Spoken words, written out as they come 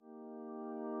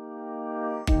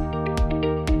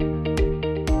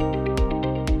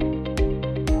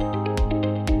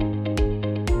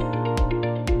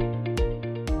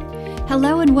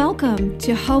Hello and welcome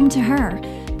to Home to Her,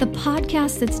 the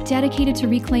podcast that's dedicated to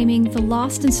reclaiming the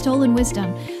lost and stolen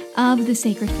wisdom of the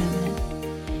sacred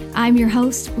feminine. I'm your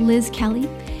host, Liz Kelly,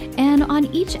 and on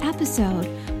each episode,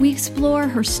 we explore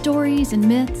her stories and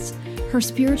myths, her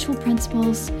spiritual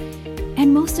principles,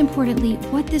 and most importantly,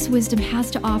 what this wisdom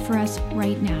has to offer us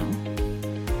right now.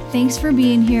 Thanks for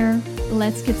being here.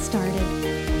 Let's get started.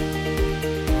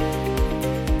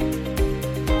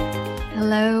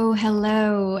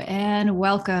 Hello, and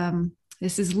welcome.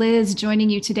 This is Liz joining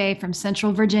you today from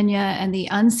Central Virginia and the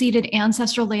unceded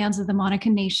ancestral lands of the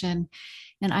Monacan Nation.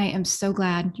 And I am so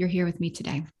glad you're here with me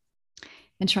today.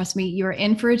 And trust me, you're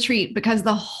in for a treat because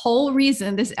the whole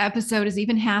reason this episode is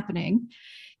even happening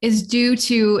is due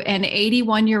to an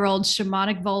 81-year-old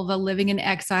shamanic vulva living in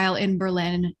exile in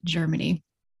Berlin, Germany.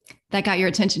 That got your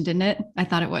attention, didn't it? I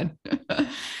thought it would.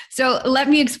 So let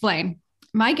me explain.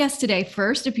 My guest today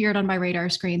first appeared on my radar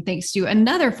screen thanks to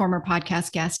another former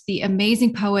podcast guest, the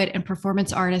amazing poet and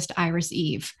performance artist, Iris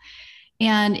Eve.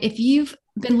 And if you've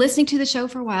been listening to the show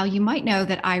for a while, you might know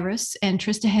that Iris and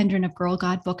Trista Hendren of Girl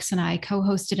God Books and I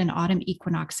co-hosted an autumn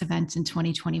equinox event in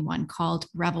 2021 called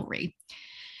Revelry.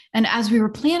 And as we were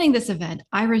planning this event,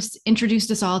 Iris introduced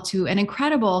us all to an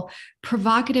incredible,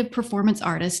 provocative performance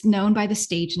artist known by the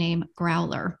stage name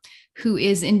Growler, who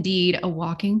is indeed a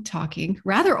walking, talking,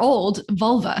 rather old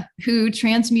vulva who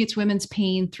transmutes women's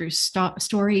pain through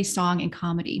story, song, and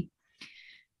comedy.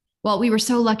 Well, we were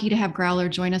so lucky to have Growler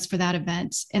join us for that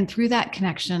event. And through that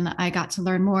connection, I got to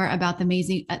learn more about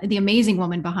the amazing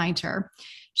woman behind her.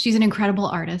 She's an incredible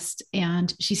artist,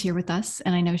 and she's here with us,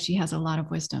 and I know she has a lot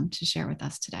of wisdom to share with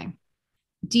us today.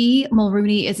 Dee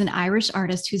Mulrooney is an Irish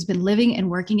artist who's been living and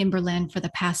working in Berlin for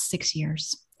the past 6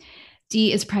 years.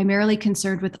 Dee is primarily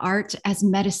concerned with art as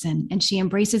medicine, and she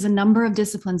embraces a number of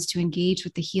disciplines to engage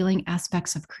with the healing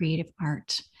aspects of creative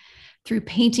art. Through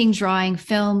painting, drawing,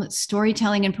 film,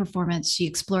 storytelling, and performance, she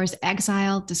explores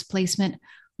exile, displacement,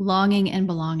 longing, and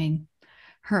belonging.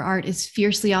 Her art is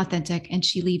fiercely authentic, and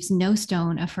she leaves no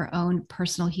stone of her own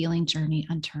personal healing journey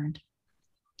unturned.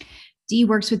 Dee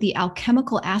works with the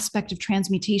alchemical aspect of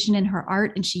transmutation in her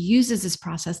art, and she uses this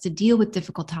process to deal with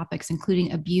difficult topics,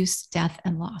 including abuse, death,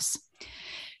 and loss.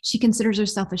 She considers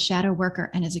herself a shadow worker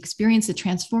and has experienced the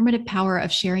transformative power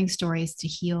of sharing stories to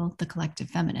heal the collective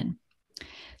feminine.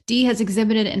 Dee has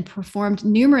exhibited and performed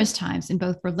numerous times in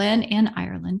both Berlin and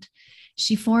Ireland.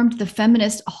 She formed the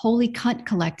feminist Holy Cunt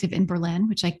Collective in Berlin,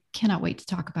 which I cannot wait to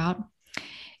talk about.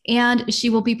 And she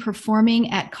will be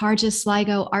performing at Carja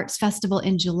Sligo Arts Festival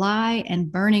in July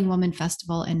and Burning Woman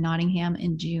Festival in Nottingham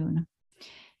in June.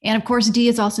 And of course, Dee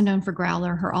is also known for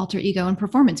Growler, her alter ego and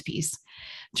performance piece.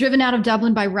 Driven out of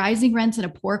Dublin by rising rents and a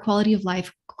poor quality of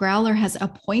life, Growler has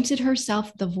appointed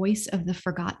herself the voice of the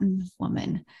forgotten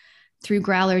woman. Through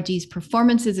Growler, Dee's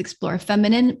performances explore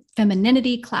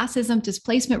femininity, classism,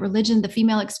 displacement, religion, the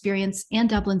female experience, and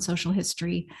Dublin social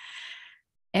history.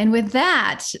 And with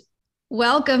that,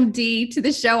 welcome, Dee, to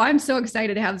the show. I'm so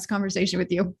excited to have this conversation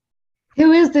with you.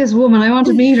 Who is this woman? I want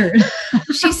to meet her.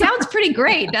 She sounds pretty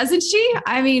great, doesn't she?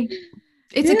 I mean,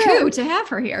 it's a coup to have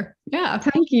her here. Yeah.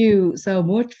 Thank you so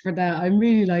much for that. I'm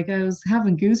really I was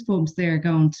having goosebumps there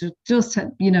going to just,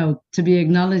 to be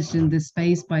acknowledged in this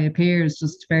space by a peer is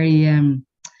just very,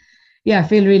 I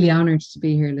feel really honored to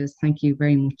be here, Liz. Thank you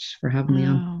very much for having me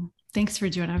on. Thanks for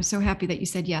doing it. I'm so happy that you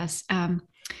said yes. And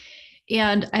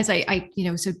as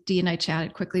so Dee and I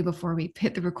chatted quickly before we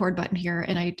hit the record button here.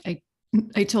 And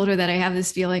I told her that I have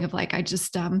this feeling of I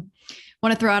just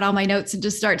want to throw out all my notes and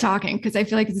just start talking because I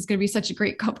feel like this is going to be such a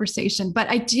great conversation. But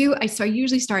I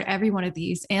usually start every one of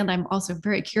these, and I'm also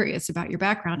very curious about your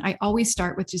background. I always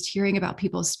start with just hearing about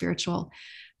people's spiritual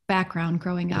background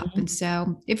growing up. And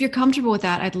so if you're comfortable with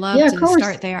that, I'd love to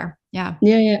start there. Yeah.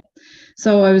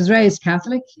 So I was raised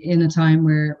Catholic in a time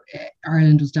where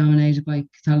Ireland was dominated by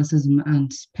Catholicism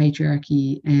and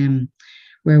patriarchy,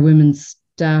 where women's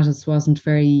status wasn't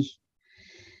very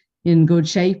in good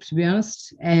shape, to be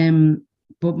honest.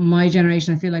 But my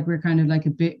generation, I feel like we're kind of like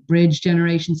a bit bridge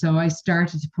generation. So I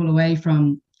started to pull away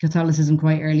from Catholicism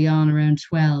quite early on, around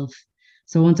 12.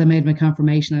 So once I made my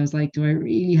confirmation, I was like, do I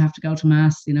really have to go to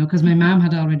mass? Because my mom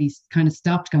had already kind of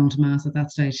stopped going to mass at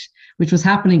that stage, which was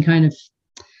happening kind of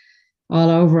all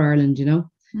over Ireland,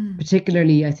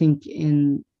 particularly I think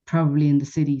probably in the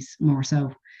cities more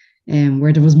so,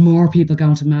 where there was more people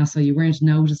going to mass. So you weren't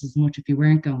noticed as much if you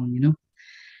weren't going,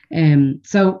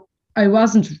 So I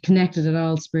wasn't connected at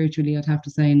all spiritually, I'd have to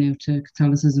say now, to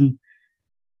Catholicism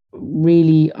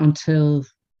really until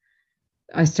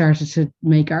I started to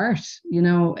make art.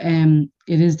 It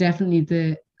is definitely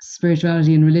the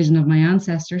spirituality and religion of my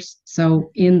ancestors.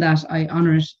 So in that I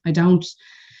honor it.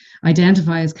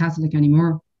 identify as Catholic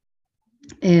anymore.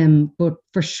 But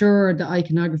for sure, the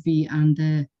iconography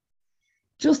and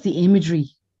just the imagery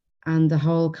and the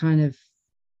whole kind of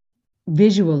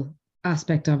visual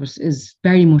aspect of it is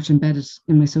very much embedded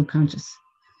in my subconscious.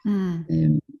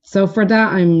 So for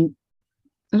that, I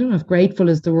don't know if grateful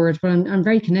is the word, but I'm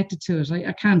very connected to it.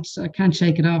 I can't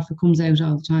shake it off. It comes out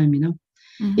all the time,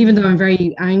 even though I'm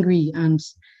very angry and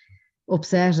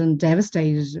upset and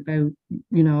devastated about,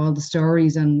 all the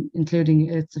stories, and including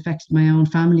it's affected my own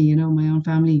family. My own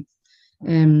family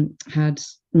had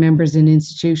members in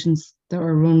institutions that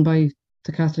were run by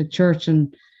the Catholic Church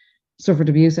and suffered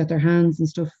abuse at their hands and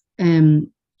stuff.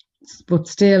 But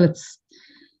still,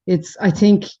 it's I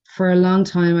think for a long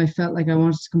time I felt like I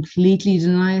wanted to completely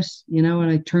deny it,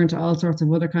 and I turned to all sorts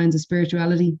of other kinds of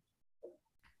spirituality,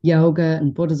 yoga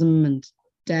and Buddhism and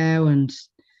Tao and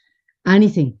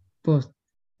anything but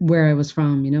where I was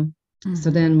from, So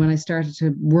then when I started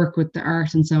to work with the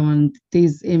art and so on,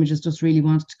 these images just really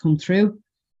wanted to come through,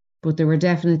 but they were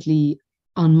definitely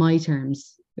on my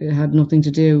terms. It had nothing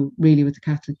to do really with the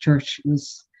Catholic Church. It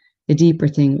was a deeper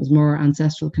thing. It was more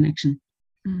ancestral connection.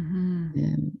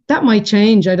 That might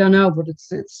change. I don't know, but it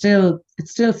still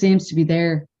seems to be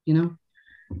there,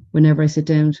 whenever I sit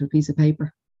down to a piece of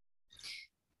paper.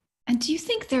 And do you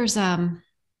think there's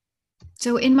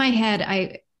so in my head,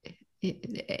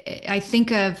 I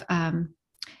think of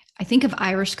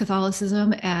Irish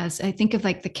Catholicism as, I think of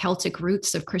like the Celtic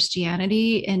roots of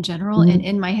Christianity in general. And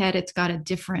in my head, it's got a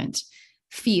different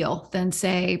feel than,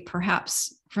 say,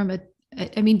 perhaps from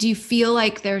do you feel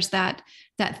like there's that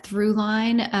through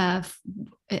line of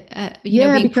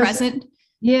being present?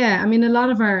 Yeah, a lot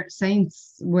of our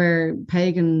saints were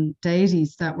pagan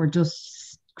deities that were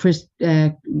just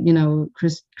Christianized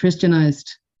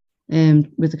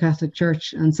with the Catholic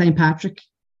Church. And St. Patrick,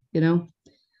 the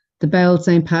bell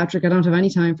St. Patrick, I don't have any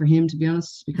time for him, to be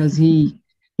honest, because he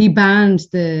banned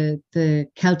the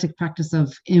Celtic practice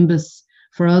of imbus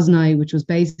forosnai, which was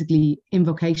basically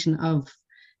invocation of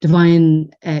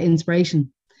divine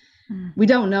inspiration. We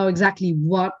don't know exactly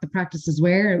what the practices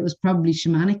were. It was probably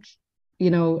shamanic.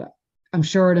 I'm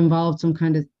sure it involved some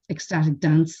kind of ecstatic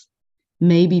dance,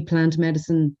 maybe plant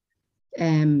medicine,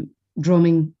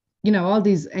 drumming, all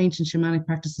these ancient shamanic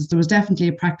practices. There was definitely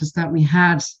a practice that we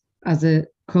had as a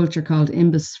culture called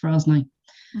imbus forosnai.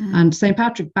 And St.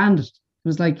 Patrick banned it. It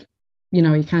was like,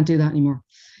 you can't do that anymore.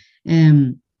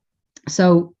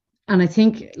 So, and I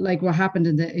think like what happened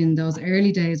in those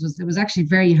early days was it was actually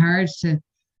very hard to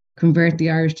convert the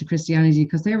Irish to Christianity,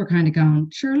 because they were kind of going,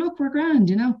 sure, look, we're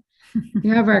grand, we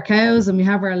have our cows and we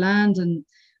have our land and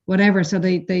whatever. So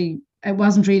it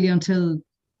wasn't really until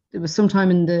it was sometime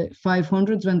in the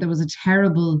 500s when there was a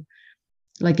terrible,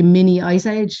 like a mini ice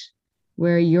age,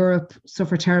 where Europe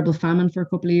suffered terrible famine for a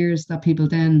couple of years, that people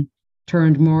then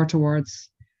turned more towards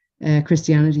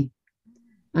Christianity.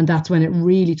 And that's when it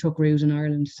really took root in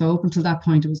Ireland. So up until that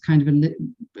point, it was kind of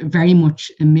very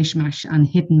much a mishmash and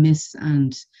hit and miss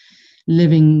and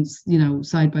living,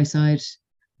 side by side.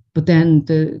 But then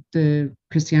the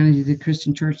Christianity, the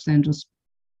Christian Church then just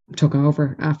took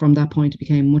over. From that point, it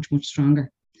became much, much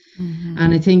stronger.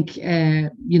 And I think,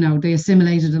 they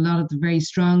assimilated a lot of the very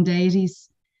strong deities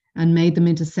and made them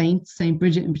into saints. Saint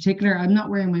Bridget in particular. I'm not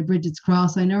wearing my Bridget's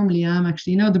cross. I normally am,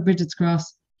 actually. The Bridget's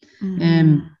cross.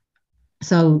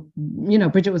 So,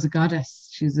 Bridget was a goddess.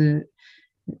 She's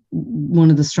one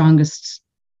of the strongest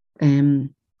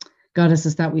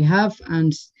goddesses that we have.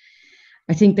 And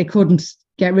I think they couldn't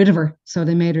get rid of her, so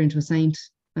they made her into a saint.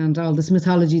 And all this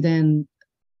mythology then,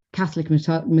 Catholic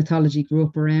mythology grew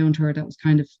up around her. That was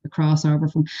kind of a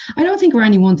crossover from, I don't think we're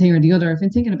any one thing or the other. I've been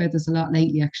thinking about this a lot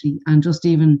lately, actually. And just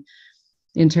even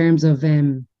in terms of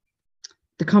the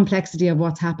complexity of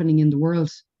what's happening in the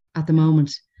world at the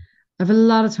moment, I have a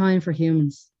lot of time for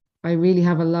humans. I really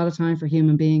have a lot of time for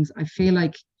human beings. I feel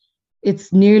like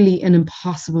it's nearly an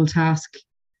impossible task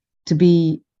to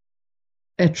be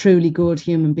a truly good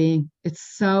human being. It's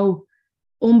so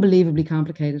unbelievably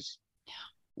complicated.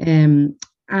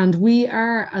 And we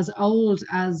are as old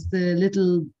as the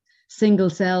little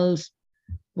single-celled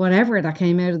whatever that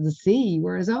came out of the sea.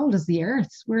 We're as old as the earth.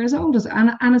 We're as old as,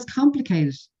 and it's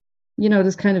complicated.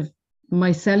 This kind of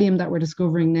mycelium that we're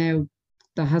discovering now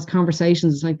that has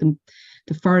conversations. It's like the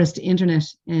forest internet.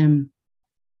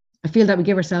 I feel that we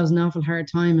give ourselves an awful hard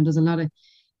time, and there's a lot of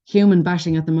human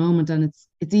bashing at the moment, and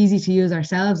it's easy to use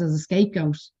ourselves as a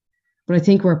scapegoat, but I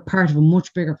think we're part of a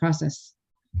much bigger process.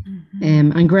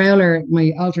 And Growler,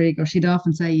 my alter ego, she'd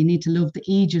often say you need to love the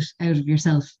Aegis out of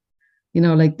yourself.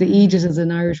 Like the Aegis is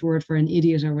an Irish word for an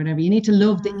idiot or whatever. You need to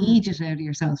love the Aegis out of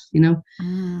yourself.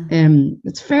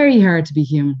 It's very hard to be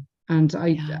human. And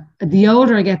Yeah. the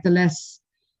older I get,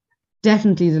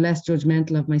 definitely the less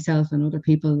judgmental of myself and other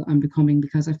people I'm becoming,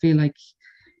 because I feel like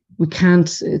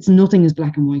nothing is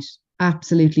black and white.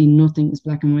 Absolutely nothing is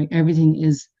black and white. Everything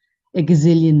is a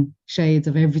gazillion shades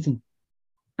of everything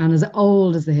and as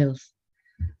old as the hills.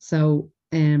 So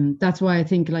that's why I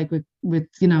think, like, with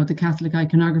the Catholic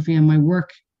iconography and my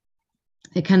work,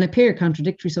 it can appear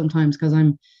contradictory sometimes, because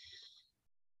I'm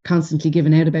constantly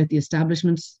giving out about the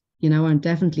establishment. I'm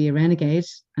definitely a renegade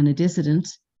and a dissident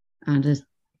and a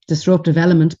disruptive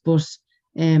element, but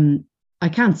I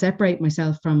can't separate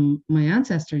myself from my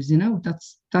ancestors.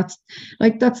 That's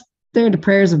they're the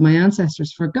prayers of my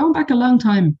ancestors for going back a long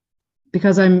time,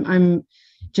 because I'm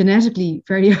genetically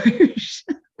very Irish.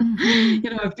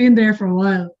 Mm-hmm. I've been there for a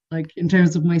while, like in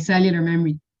terms of my cellular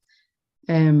memory.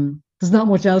 There's not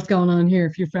much else going on here,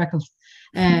 a few freckles.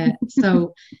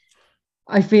 So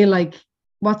I feel like,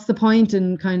 what's the point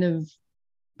in kind of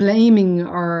blaming,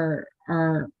 or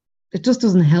it just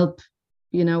doesn't help.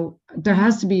 There Yeah.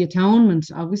 has to be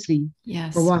atonement, obviously, for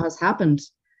Yes. what has happened,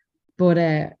 but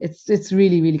it's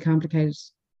really, really complicated.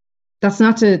 That's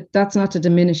not to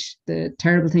diminish the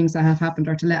terrible things that have happened,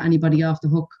 or to let anybody off the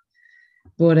hook.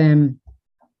 But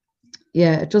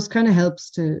yeah, it just kind of helps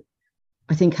to,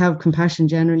 I think, have compassion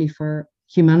generally for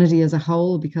humanity as a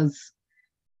whole, because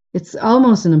it's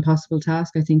almost an impossible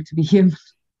task, I think, to be human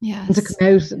and to Yes. come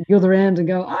out the other end and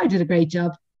go, oh, I did a great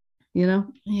job, you know?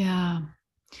 Yeah.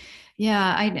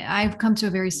 Yeah. I've come to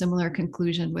a very similar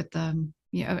conclusion with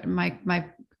my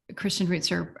Christian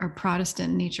roots are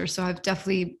Protestant in nature. So I've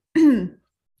definitely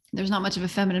there's not much of a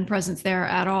feminine presence there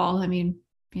at all. I mean,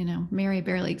 Mary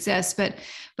barely exists,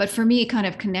 but for me, kind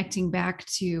of connecting back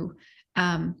to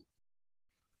um,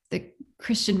 the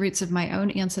Christian roots of my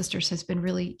own ancestors has been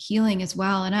really healing as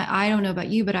well. And I don't know about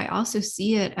you, but I also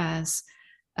see it as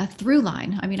a through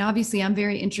line. I mean, obviously, I'm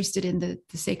very interested in the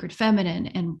sacred feminine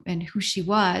and who she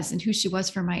was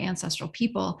for my ancestral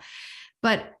people.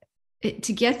 But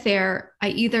to get there, I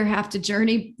either have to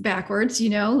journey backwards,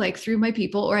 like through my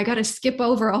people, or I got to skip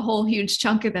over a whole huge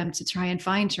chunk of them to try and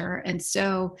find her. And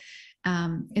so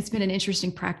it's been an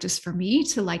interesting practice for me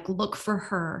to like look for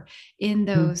her in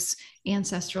Mm. those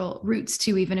ancestral roots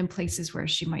too, even in places where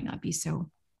she might not be so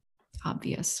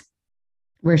obvious.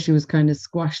 Where she was kind of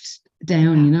squashed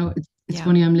down, Yeah. It's Yeah.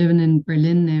 funny, I'm living in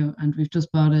Berlin now, and we've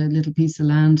just bought a little piece of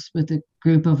land with a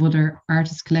group of other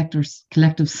artist collectives,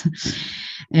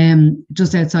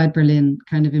 just outside Berlin,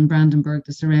 kind of in Brandenburg,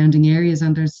 the surrounding areas.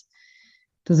 And there's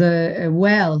a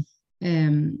well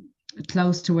um,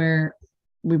 close to where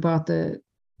we bought the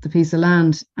piece of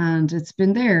land, and it's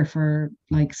been there for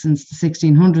like since the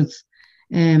 1600s.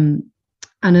 Um,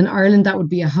 and in Ireland, that would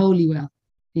be a holy well.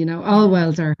 All Yeah.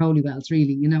 wells are holy wells,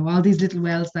 really. All these little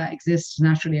wells that exist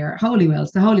naturally are holy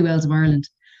wells, the holy wells of Ireland.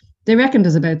 They reckon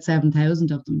there's about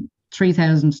 7,000 of them,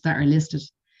 3,000 that are listed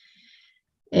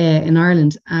in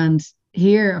Ireland. And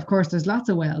here, of course, there's lots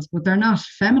of wells, but they're not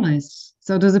feminized.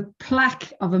 So there's a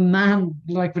plaque of a man,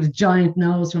 like with a giant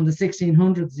nose, from the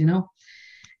 1600s,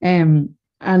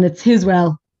 and it's his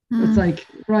well. It's Mm. like,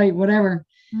 right, whatever.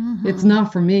 It's Hmm.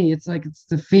 not for me. It's like, it's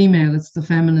the female, it's the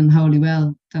feminine holy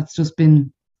well that's just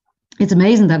been, it's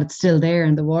amazing that it's still there,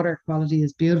 and the water quality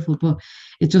is beautiful. But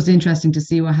it's just interesting to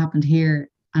see what happened here.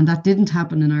 And that didn't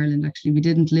happen in Ireland, actually. We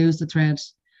didn't lose the thread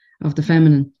of the Yeah.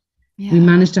 feminine. We Yeah.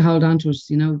 managed to hold on to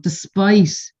it,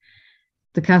 despite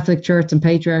the Catholic Church and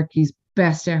patriarchy's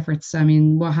best efforts. I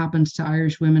mean, what happened to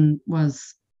Irish women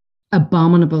was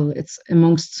abominable. It's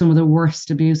amongst some of the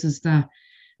worst abuses that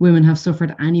women have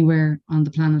suffered anywhere on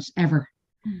the planet ever.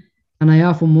 Mm. And I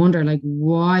often wonder, like,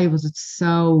 why was it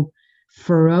so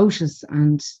ferocious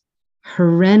and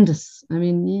horrendous? I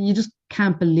mean, you just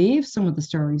can't believe some of the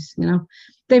stories.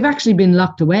 They've actually been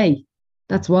locked away.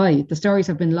 That's why the stories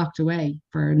have been locked away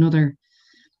for another,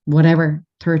 whatever,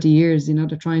 30 years. They're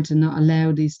trying to not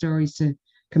allow these stories to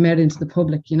come out into the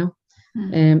public. Mm.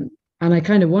 Um, and I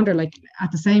kind of wonder, like,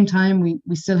 at the same time, we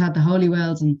still had the holy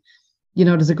wells, and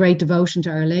there's a great devotion to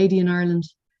Our Lady in Ireland,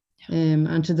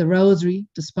 and to the Rosary,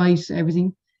 despite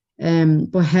everything.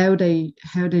 But how they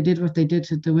did what they did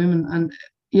to the women, and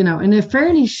in a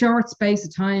fairly short space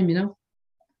of time,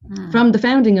 Mm. from the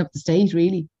founding of the state,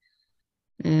 really.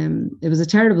 It was a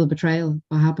terrible betrayal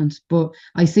what happened. But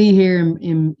I see here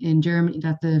in Germany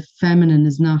that the feminine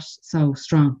is not so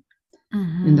strong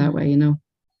in that Hmm. way.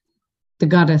 The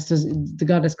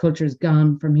goddess culture is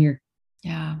gone from here.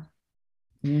 Yeah.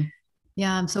 Yeah.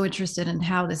 Yeah. I'm so interested in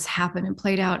how this happened and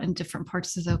played out in different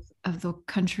parts of the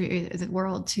country, the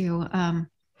world too.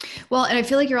 Well, and I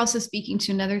feel like you're also speaking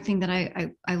to another thing that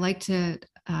I like to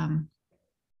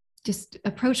just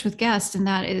approach with guests, and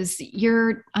that is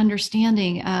your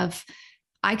understanding of,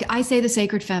 I say the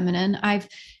sacred feminine. I've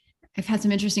had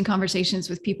some interesting conversations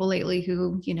with people lately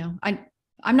who,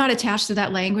 I'm not attached to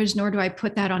that language, nor do I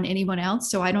put that on anyone else.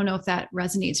 So I don't know if that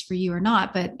resonates for you or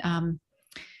not, but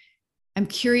I'm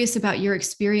curious about your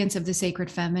experience of the sacred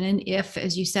feminine. If,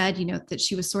 as you said, that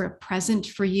she was sort of present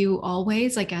for you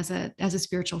always, like as a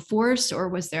spiritual force, or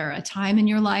was there a time in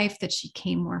your life that she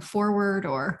came more forward,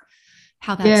 or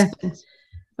how that's Yeah, been?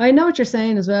 I know what you're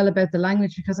saying as well about the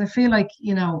language, because I feel like,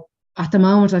 at the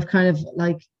moment I've kind of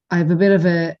like, I have a bit of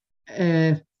a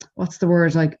what's the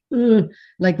word, like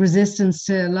resistance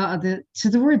to a lot of the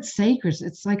word sacred.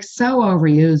 It's like so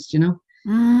overused.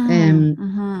 Mm, Um,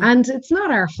 mhm. and it's not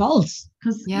our fault,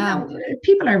 because Yeah.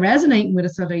 people are resonating with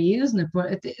it, so they're using it.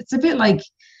 But it's a bit like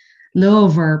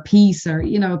love or peace, or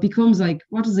it becomes like,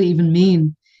 what does it even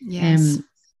mean? Yes. Um,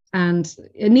 and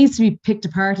it needs to be picked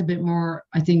apart a bit more,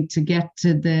 I think, to get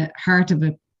to the heart of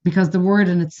it, because the word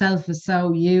in itself is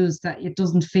so used that it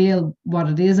doesn't feel what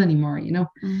it is anymore.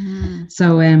 Hmm.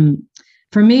 So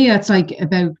for me, it's like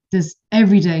about this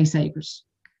everyday sacred,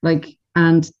 like,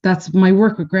 and that's my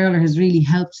work with Growler has really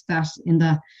helped that, in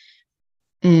that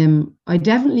I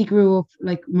definitely grew up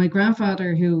like my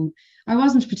grandfather, who I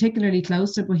wasn't particularly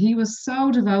close to, but he was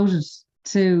so devoted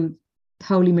to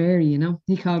Holy Mary.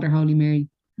 He called her Holy Mary.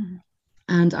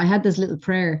 And I had this little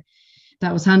prayer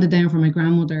that was handed down from my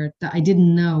grandmother that I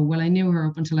didn't know. Well, I knew her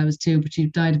up until I was 2, but she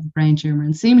died of a brain tumor.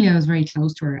 And seemingly I was very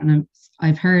close to her. And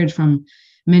I've heard from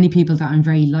many people that I'm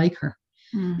very like her.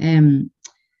 Mm. Um,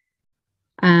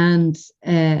 and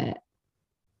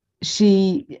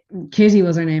Kitty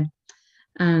was her name.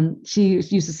 And she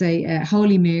used to say,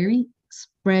 Holy Mary,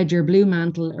 spread your blue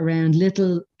mantle around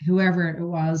little whoever it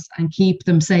was and keep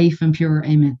them safe and pure.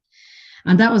 Amen.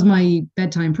 And that was my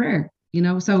bedtime prayer.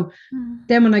 So Mm.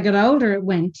 then when I got older,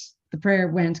 the prayer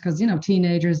went, because,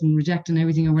 teenagers and rejecting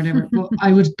everything or whatever. But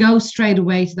I would go straight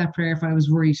away to that prayer if I was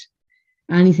worried.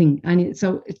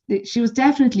 So she was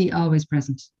definitely always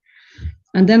present.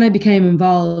 And then I became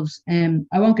involved.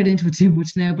 I won't get into it too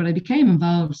much now, but I became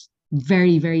involved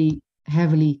very, very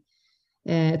heavily.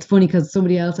 It's funny because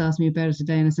somebody else asked me about it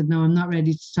today, and I said, no, I'm not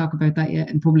ready to talk about that yet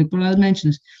in public, but I'll mention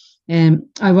it.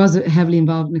 I was heavily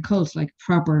involved in a cult, like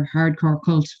proper hardcore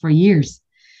cult, for years.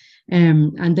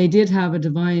 And they did have a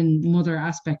divine mother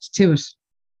aspect to it.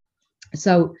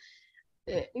 So,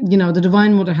 the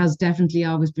divine mother has definitely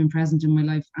always been present in my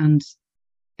life. And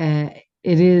it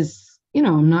is,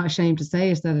 I'm not ashamed to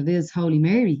say it, that it is Holy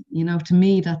Mary. To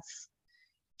me,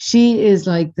 she is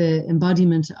like the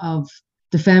embodiment of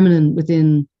the feminine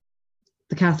within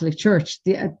the Catholic Church.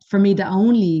 For me, the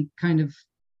only kind of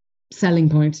selling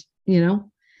point.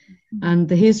 And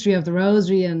the history of the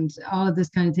rosary and all of this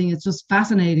kind of thing. It's just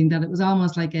fascinating that it was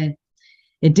almost like a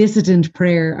dissident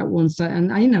prayer at one stage.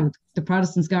 And I know the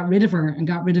Protestants got rid of her and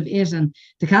got rid of it. And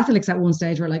the Catholics at one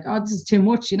stage were like, oh, this is too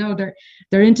much.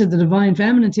 They're into the divine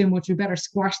feminine too much. We better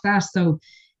squash that. So,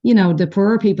 the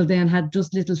poorer people then had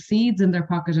just little seeds in their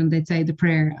pocket and they'd say the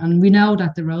prayer. And we know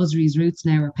that the rosary's roots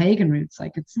now are pagan roots.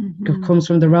 Like it comes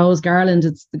from the rose garland,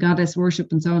 it's the goddess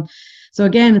worship and so on. So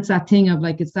again, it's that thing of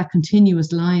like, it's that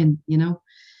continuous line.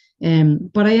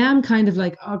 But I am kind of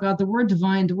like, oh God, the word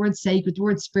divine, the word sacred, the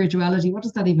word spirituality, what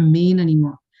does that even mean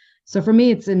anymore? So for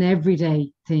me, it's an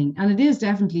everyday thing. And it is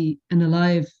definitely an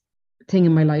alive thing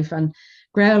in my life. And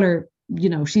Growler,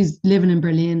 she's living in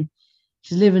Berlin.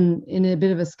 She's living in a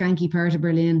bit of a skanky part of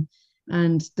Berlin.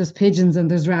 And there's pigeons and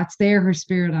there's rats. They're her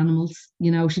spirit animals.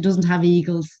 She doesn't have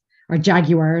eagles or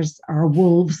jaguars or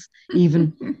wolves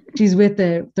even. She's with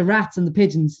the rats and the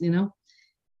pigeons,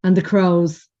 and the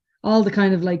crows, all the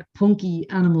kind of like punky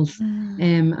animals.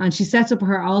 Mm. And she sets up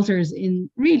her altars in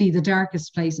really the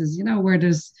darkest places, where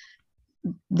there's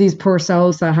these poor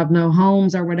souls that have no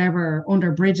homes or whatever,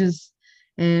 under bridges,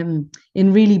 in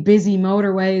really busy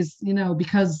motorways,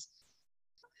 because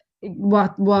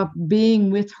what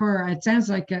being with her, it sounds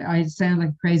like I sound like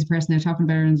a crazy person now talking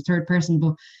about her in the third person,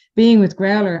 but being with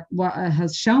Growler, what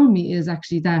has shown me is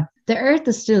actually that the earth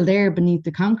is still there beneath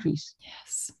the concrete.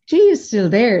 Yes. She is still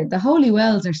there. The holy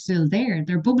wells are still there.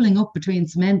 They're bubbling up between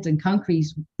cement and concrete,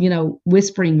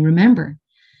 whispering, remember.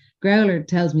 Growler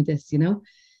tells me this.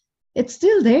 It's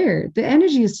still there. The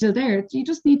energy is still there. You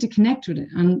just need to connect with it.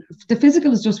 And the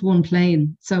physical is just one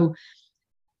plane. So,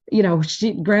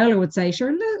 Growler would say,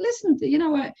 sure, listen,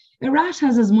 a rat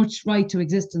has as much right to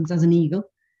existence as an eagle,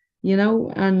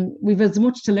 and we've as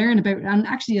much to learn about, and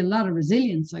actually a lot of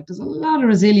resilience. Like there's a lot of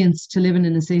resilience to living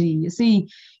in a city. You see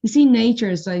nature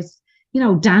is like,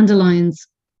 dandelions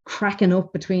cracking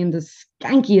up between the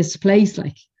skankiest place,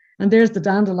 like, And there's the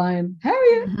dandelion. How are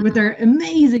you? Mhm. With their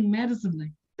amazing medicine.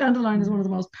 Like dandelion is one of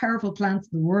the most powerful plants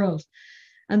in the world.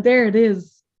 And there it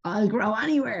is. I'll grow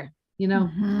anywhere, you know.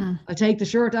 Mhm. I'll take the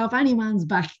shirt off any man's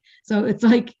back. So it's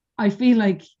like I feel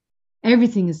like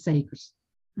everything is sacred.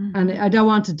 And Mhm. I don't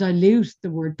want to dilute the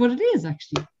word, but it is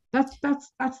actually. That's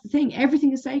the thing.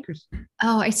 Everything is sacred.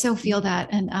 Oh, I so feel that.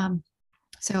 And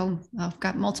so I've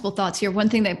got multiple thoughts here. One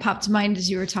thing that popped to mind as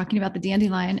you were talking about the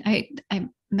dandelion, I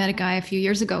met a guy a few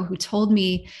years ago who told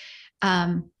me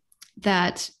um,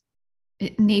 that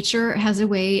nature has a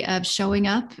way of showing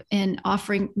up and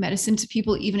offering medicine to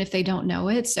people even if they don't know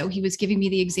it. So he was giving me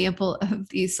the example of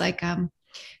these like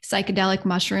psychedelic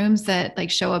mushrooms that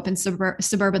like show up in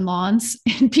suburban lawns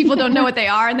and people don't know what they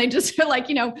are and they just feel like,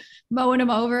 mowing them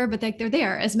over, but like they're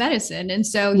there as medicine. And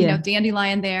so, Yeah.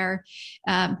 dandelion there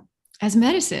as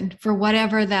medicine for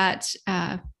whatever that,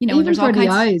 and Even there's all for the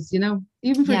kinds. eyes,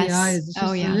 even for the Yes. eyes, it's Oh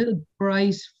just a yeah. little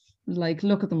bright, like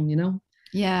look at them. They're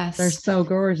Yes. so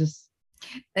gorgeous.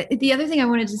 The other thing I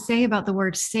wanted to say about the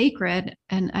word sacred,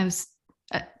 and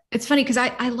it's funny because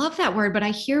I love that word, but I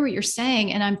hear what you're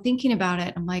saying and I'm thinking about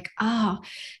it. I'm like, I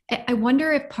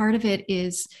wonder if part of it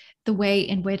is the way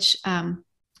in which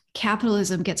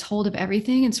capitalism gets hold of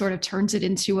everything and sort of turns it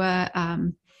into a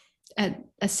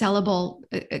sellable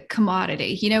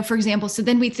commodity, for example. So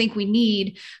then we think we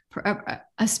need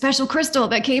a special crystal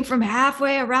that came from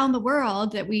halfway around the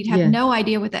world that we have Yeah. no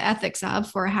idea what the ethics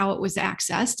of or how it was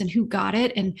accessed and who got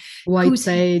it and White who's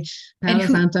sage, and Palo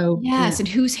who Santo. Yeah. yes and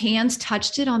whose hands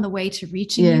touched it on the way to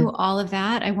reaching Yeah. you, all of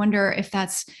that. I wonder if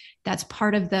that's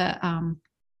part of the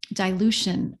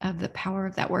dilution of the power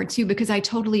of that word too, because I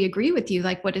totally agree with you.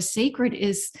 Like what is sacred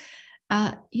is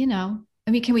I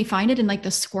mean, can we find it in like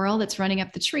the squirrel that's running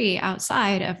up the tree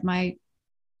outside of my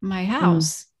Mm.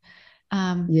 house?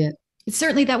 Um, Yeah. it's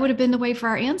certainly that would have been the way for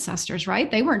our ancestors, right?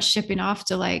 They weren't shipping off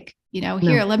to like, here,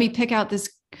 No. let me pick out this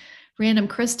random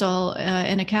crystal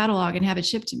in a catalog and have it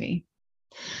shipped to me.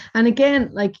 And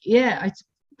again, like, yeah,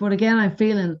 but again, I'm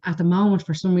feeling at the moment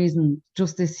for some reason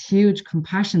just this huge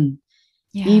compassion,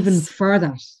 even Yes. for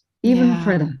that, even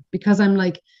for Yeah. that, because I'm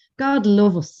like, God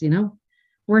love us.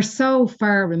 We're so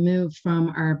far removed from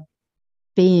our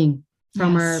being,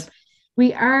 from our, Yes.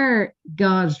 we are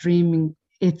God's dreaming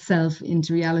itself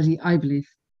into reality, I believe.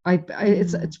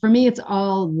 It's Mm. for me, it's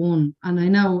all one. And I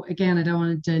know, again, I don't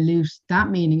want to dilute that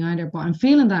meaning either, but I'm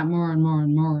feeling that more and more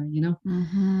and more.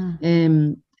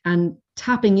 Mm-hmm. And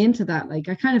tapping into that, like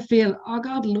I kind of feel, oh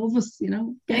God love us, I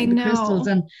getting the crystals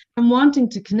know. and wanting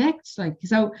to connect. Like,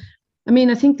 so I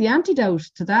mean, I think the antidote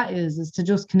to that is to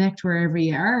just connect wherever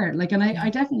you are. Like, and Yeah.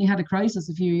 I definitely had a crisis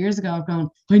a few years ago of going,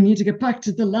 I need to get back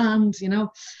to the land.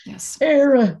 Yes.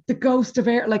 Era, the ghost of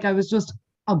air. Like I was just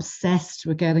obsessed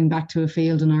with getting back to a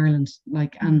field in Ireland.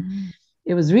 Like, and Mm-hmm.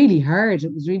 it was really hard.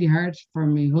 It was really hard for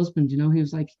my husband. He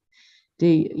was like, do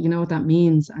you know what that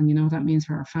means? And you know what that means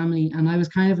for our family. And I was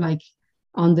kind of like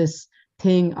on this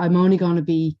thing, I'm only going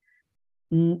to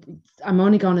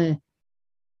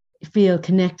feel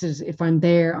connected if I'm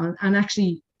there. And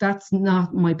actually, that's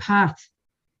not my path.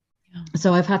 Yeah.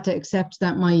 So I've had to accept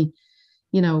that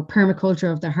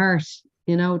permaculture of the heart,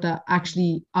 that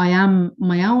actually I am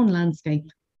my own landscape.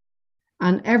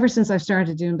 And ever since I've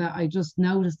started doing that, I just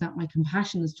noticed that my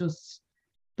compassion is just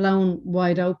blown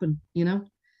wide open. Um,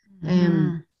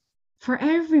 Mm-hmm. for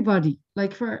everybody.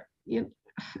 Like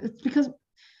it's because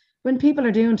when people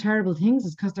are doing terrible things,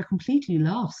 it's because they're completely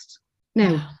lost.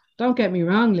 Now, Yeah. don't get me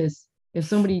wrong, Liz.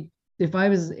 If I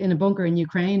was in a bunker in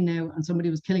Ukraine now and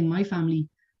somebody was killing my family,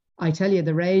 I tell you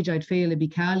the rage I'd feel it'd be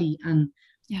Cali and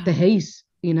Yeah. the hate.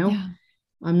 Yeah.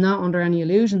 I'm not under any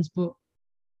illusions, but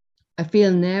I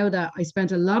feel now that I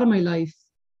spent a lot of my life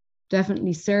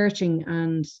definitely searching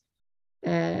and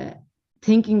uh,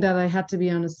 thinking that I had to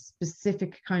be on a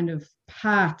specific kind of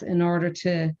path in order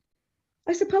to,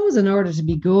 I suppose, in order to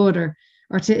be good or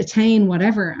to attain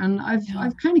whatever. And I've Yeah.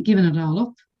 I've kind of given it all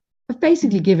up. I've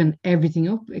basically Mm. given everything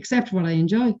up except what I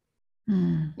enjoy.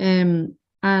 Mm.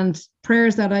 And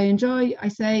prayers that I enjoy, I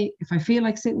say if I feel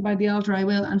like sitting by the altar, I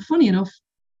will. And funny enough,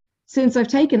 since I've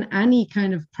taken any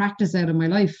kind of practice out of my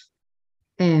life,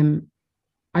 um,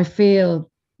 I feel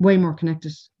way more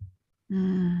connected.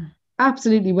 Mm.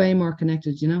 Absolutely way more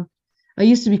connected. I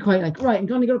used to be quite like, right, I'm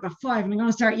going to go up at 5 and I'm going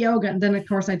to start yoga. And then, of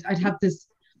course, I'd have this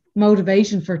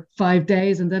motivation for 5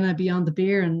 days and then I'd be on the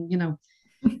beer and,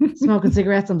 smoking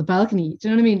cigarettes on the balcony. Do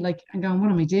you know what I mean? Like, I'm going, what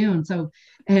am I doing? So,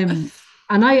 and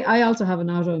I also have an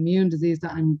autoimmune disease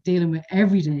that I'm dealing with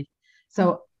every day.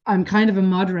 So I'm kind of a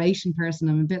moderation person.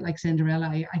 I'm a bit like Cinderella.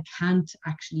 I can't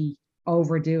actually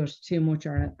overdo it too much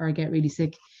or I get really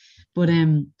sick. But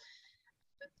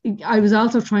I was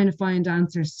also trying to find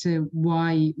answers to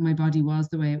why my body was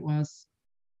the way it was.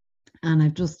 And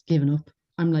I've just given up.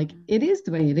 I'm like, it is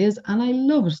the way it is. And I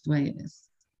love it the way it is.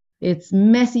 It's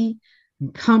messy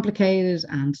and complicated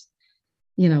and,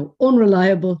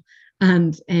 unreliable.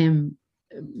 And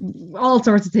all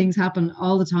sorts of things happen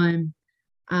all the time.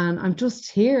 And I'm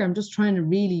just here. I'm just trying to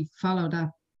really follow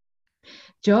that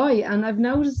joy. And I've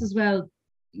noticed as well,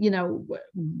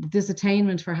 this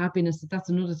attainment for happiness, that's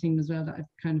another thing as well that I've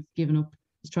kind of given up,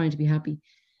 is trying to be happy.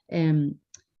 And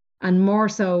more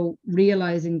so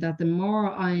realizing that the more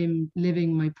I'm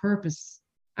living my purpose,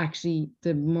 actually,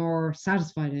 the more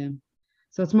satisfied I am.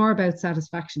 So it's more about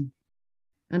satisfaction.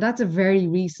 And that's a very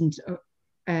recent,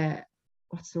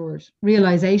 what's the word?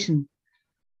 Realization.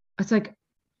 It's like,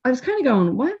 I was kind of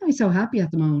going, why am I so happy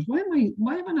at the moment? Why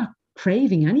am I not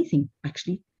craving anything,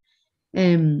 actually?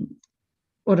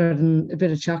 Other than a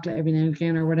bit of chocolate every now and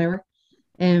again or whatever.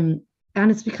 And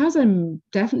it's because I'm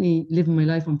definitely living my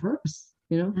life on purpose,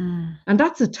 and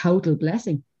that's a total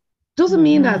blessing. Doesn't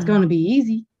mean that it's going to be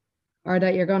easy or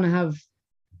that you're going to have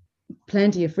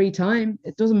plenty of free time.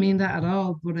 It doesn't mean that at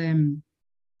all. But and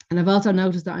I've also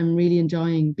noticed that I'm really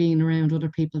enjoying being around other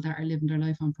people that are living their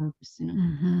life on purpose,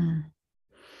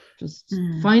 just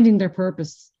finding their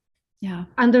purpose. Yeah.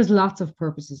 And there's lots of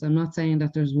purposes. I'm not saying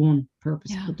that there's one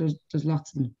purpose, but there's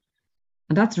lots of them.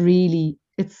 And that's really,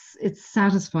 it's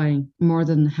satisfying more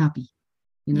than happy,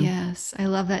 Yes, I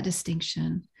love that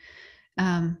distinction.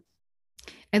 I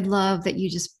love that you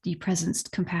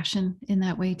presenced compassion in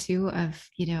that way too, of,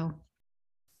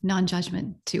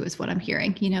 non-judgment too, is what I'm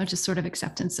hearing, just sort of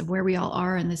acceptance of where we all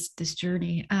are in this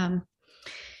journey.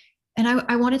 And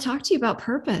I want to talk to you about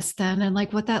purpose then, and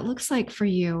like what that looks like for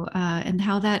you, and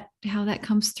how that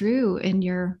comes through in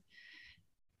your,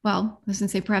 well, I was going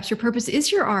to say perhaps your purpose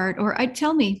is your art, or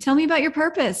tell me about your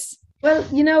purpose. Well,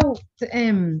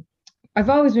 I've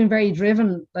always been very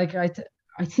driven. Like I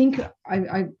think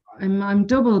I'm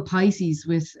double Pisces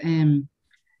with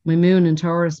my moon in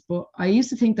Taurus, but I used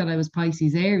to think that I was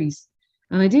Pisces Aries,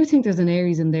 and I do think there's an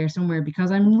Aries in there somewhere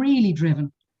because I'm really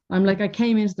driven. I'm like, I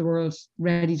came into the world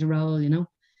ready to roll,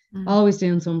 always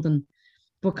doing something,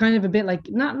 but kind of a bit like,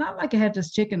 not like a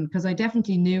headless chicken, because I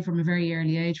definitely knew from a very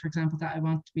early age, for example, that I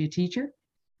wanted to be a teacher.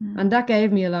 And that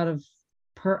gave me a lot of,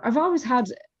 I've always had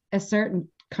a certain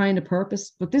kind of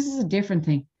purpose, but this is a different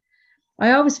thing.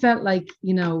 I always felt like,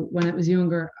 when I was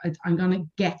younger, I'm going to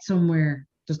get somewhere.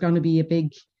 There's going to be a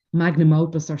big magnum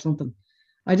opus or something.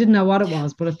 I didn't know what it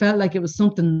was, but it felt like it was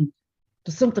something,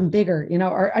 there's something bigger,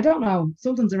 or I don't know,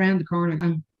 something's around the corner.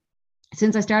 And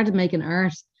since I started making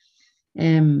art,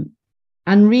 and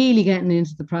really getting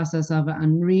into the process of it,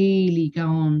 and really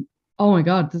going, oh my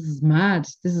God, this is mad.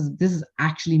 This is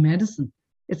actually medicine.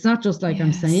 It's not just like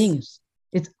I'm saying it.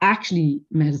 It's actually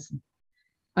medicine.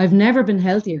 I've never been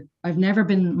healthier. I've never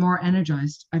been more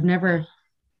energized. I've never,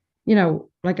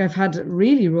 I've had a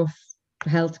really rough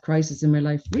health crisis in my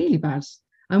life, really bad.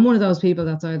 I'm one of those people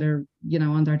that's either,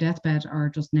 on their deathbed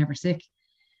or just never sick.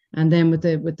 And then with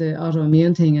the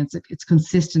autoimmune thing, it's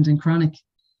consistent and chronic.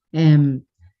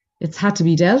 It's had to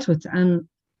be dealt with. And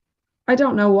I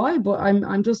don't know why, but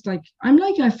I'm just like,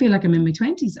 I feel like I'm in my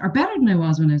 20s, or better than I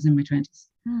was when I was in my 20s.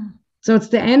 So it's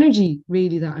the energy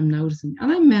really that I'm noticing.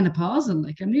 And I'm menopausal,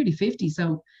 like I'm nearly 50.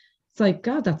 So it's like,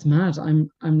 God, that's mad. I'm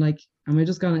like, am I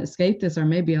just going to escape this, or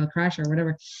maybe I'll crash or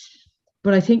whatever?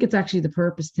 But I think it's actually the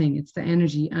purpose thing. It's the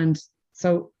energy. And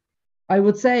so I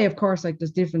would say, of course, like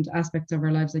there's different aspects of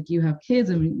our lives. Like you have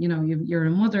kids and, you're a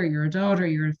mother, you're a daughter,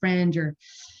 you're a friend,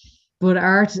 but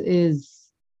art is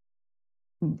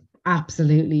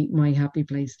absolutely my happy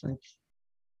place.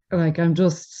 Like I'm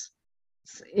just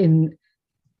in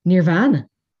nirvana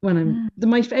when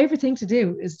my favorite thing to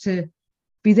do is to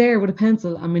be there with a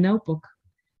pencil and my notebook,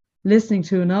 listening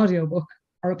to an audiobook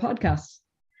or a podcast.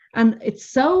 And it's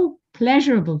so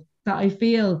pleasurable that I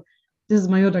feel, this is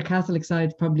my other Catholic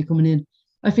side probably coming in,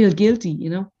 I feel guilty,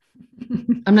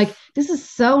 I'm like, this is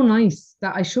so nice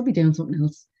that I should be doing something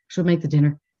else. Should make the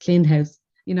dinner, clean the house,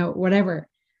 whatever.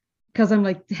 Because I'm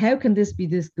like, how can this be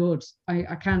this good?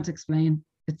 I can't explain.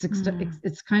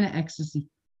 It's kind of ecstasy.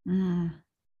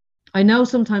 I know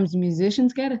sometimes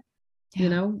musicians get it,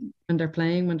 when they're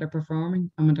playing, when they're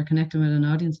performing, and when they're connecting with an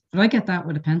audience. But I get that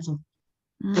with a pencil.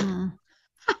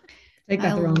 Take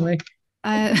that the wrong way.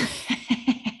 I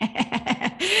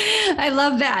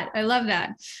love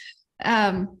that.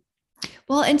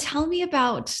 Well, and tell me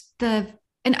about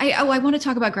I want to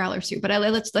talk about growlers too, but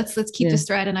let's keep this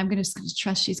thread, and I'm going to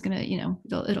trust she's going to,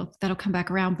 that'll come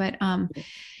back around. But and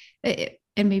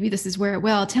maybe this is where it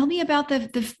will. Tell me about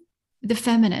the the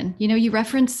feminine, you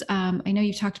reference, I know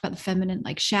you've talked about the feminine,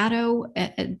 like shadow,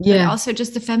 but Yeah. also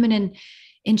just the feminine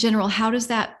in general. How does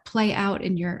that play out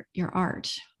in your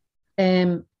art?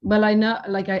 Well, I know,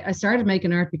 like I started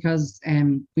making art because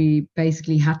we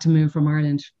basically had to move from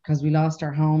Ireland because we lost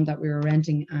our home that we were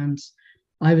renting, and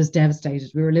I was devastated.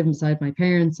 We were living beside my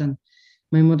parents, and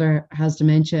my mother has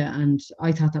dementia, and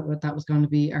I thought that was going to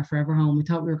be our forever home. We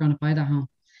thought we were going to buy that home,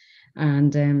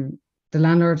 and the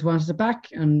landlord wanted it back,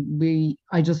 and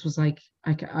I just was like,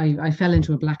 I fell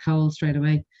into a black hole straight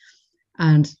away,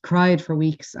 and cried for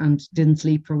weeks and didn't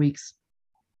sleep for weeks.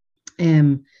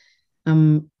 Um,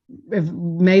 I've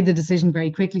made the decision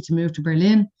very quickly to move to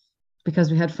Berlin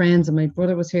because we had friends and my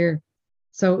brother was here.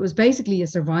 So it was basically a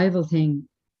survival thing,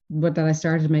 but that I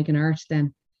started making art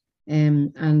then.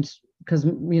 And because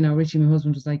Richie, my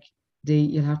husband, was like,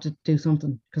 you'll have to do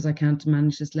something because I can't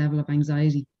manage this level of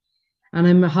anxiety. And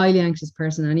I'm a highly anxious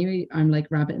person anyway. I'm like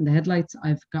rabbit in the headlights.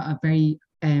 I've got a very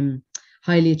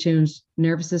highly attuned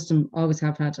nervous system, always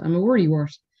have had. I'm a worry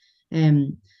wart.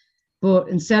 Um, but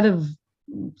instead of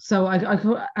so I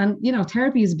and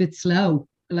therapy is a bit slow.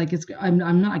 Like I'm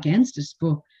not against it,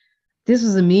 but this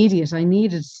was immediate. I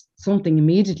needed something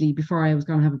immediately before I was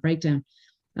going to have a breakdown,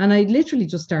 and I literally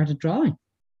just started drawing,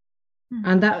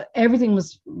 and that everything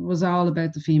was all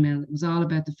about the female. It was all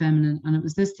about the feminine, and it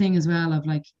was this thing as well of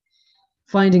like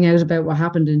finding out about what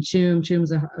happened in Tuam.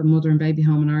 Tuam's a mother and baby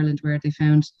home in Ireland where they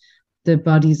found the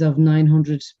bodies of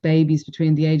 900 babies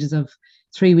between the ages of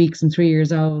 3 weeks and 3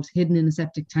 years old, hidden in a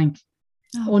septic tank,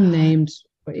 Oh God. unnamed,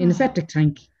 in a Oh, septic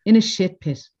tank, in a shit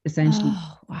pit, essentially,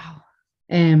 oh wow.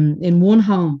 in one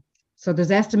home. So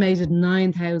there's estimated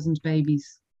 9,000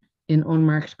 babies in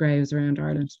unmarked graves around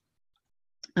Ireland.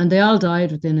 And they all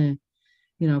died within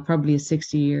probably a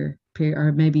 60-year period,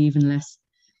 or maybe even less.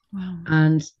 Wow.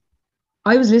 And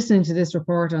I was listening to this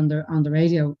report on the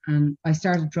radio, and I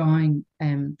started drawing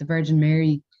the Virgin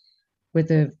Mary with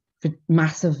a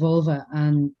massive vulva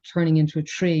and turning into a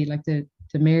tree, like the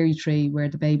Mary tree, where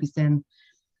the babies then.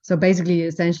 So basically,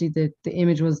 essentially, the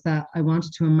image was that I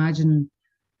wanted to imagine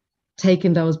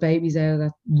taking those babies out of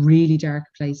that really dark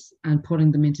place and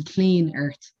putting them into clean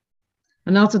earth.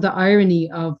 And also the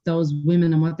irony of those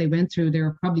women and what they went through, they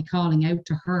were probably calling out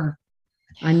to her.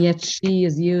 And yet she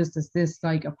is used as this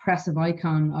like oppressive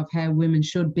icon of how women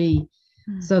should be.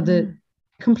 So the Mhm.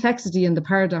 complexity and the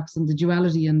paradox and the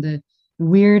duality and the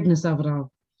weirdness of it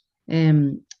all.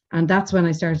 And that's when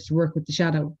I started to work with the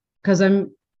shadow because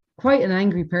I'm quite an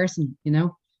angry person.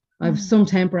 I've Mm. some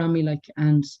temper on me, like,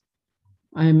 and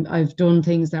I've done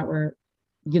things that were,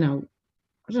 you know,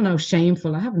 I don't know,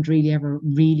 shameful. I haven't really ever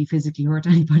really physically hurt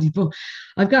anybody, but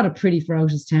I've got a pretty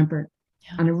ferocious temper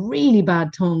Yeah. and a really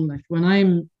bad tongue. Like when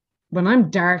I'm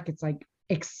dark, it's like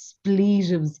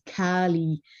expletives,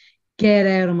 Cali, get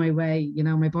out of my way.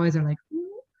 My boys are like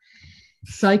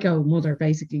psycho mother,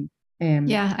 basically.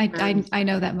 Yeah, And I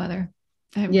know that mother.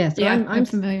 yeah, so Yeah, I'm I'm I'm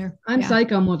familiar. I'm Yeah.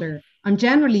 psycho mother. I'm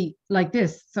generally like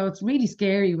this, so it's really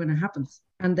scary when it happens,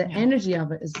 and the Yeah. energy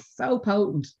of it is so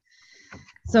potent.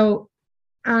 So,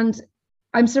 and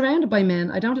I'm surrounded by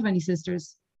men. I don't have any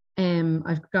sisters.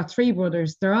 I've got three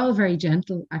brothers. They're all very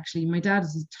gentle. Actually, my dad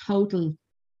is a total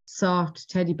soft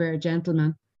teddy bear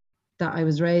gentleman that I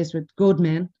was raised with. Good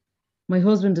men. My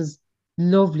husband is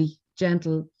lovely,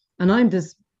 gentle, and I'm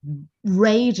this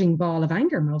raging ball of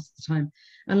anger most of the time.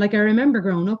 And like I remember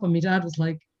growing up, and my dad was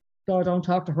like, "God, don't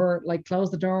talk to her. Like,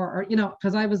 close the door," or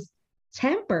because I was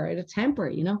temper, I had a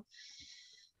temper.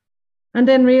 And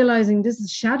then realizing this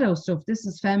is shadow stuff, this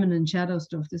is feminine shadow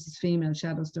stuff, this is female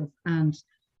shadow stuff. And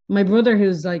my brother,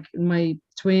 who's like my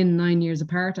twin, 9 years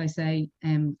apart, I say,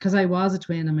 because I was a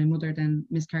twin and my mother then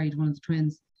miscarried one of the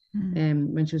twins Mm.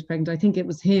 when she was pregnant. I think it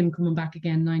was him coming back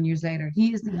again 9 years later.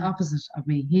 He is the Mm. opposite of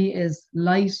me. He is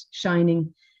light,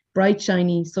 shining, bright,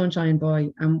 shiny, sunshine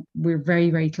boy. And we're very,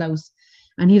 very close.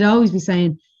 And he'd always be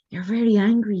saying, "You're very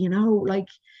angry, like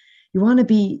you want to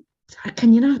be,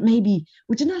 can you not maybe,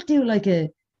 would you not do like a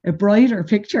brighter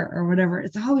picture or whatever?"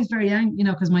 It's always very angry,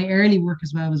 because my early work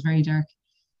as well was very dark.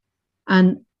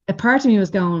 And a part of me was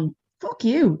going, "Fuck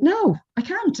you. No, I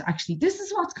can't actually. This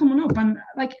is what's coming up." And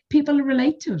like people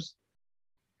relate to it.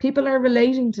 People are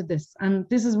relating to this. And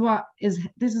this is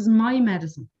my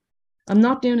medicine. I'm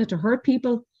not doing it to hurt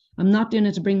people. I'm not doing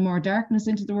it to bring more darkness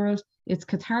into the world. It's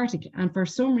cathartic. And for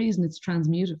some reason, it's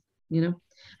transmutive, you know.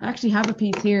 I actually have a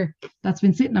piece here that's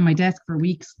been sitting on my desk for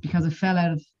weeks because it fell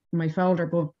out of my folder.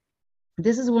 But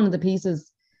this is one of the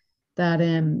pieces that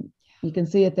you can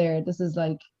see it there. This is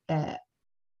like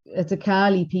it's a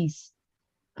Kali piece.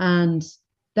 And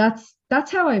that's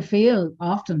how I feel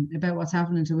often about what's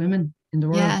happening to women in the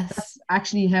world. That's Yes.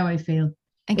 actually how I feel.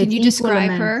 And can It's you equal describe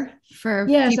amounts. her for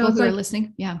Yeah, so people it's who are like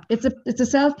listening? Yeah. it's a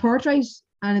self-portrait,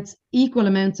 and it's equal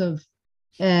amounts of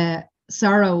uh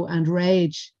sorrow and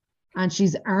rage, and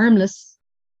she's armless.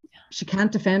 She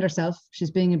can't defend herself.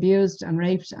 She's being abused and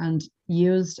raped and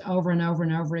used over and over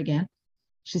and over again.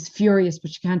 She's furious,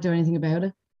 but she can't do anything about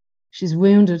it. She's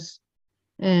wounded.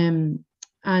 Um,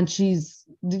 and she's,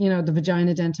 the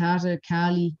vagina dentata,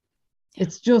 Kali. Yeah.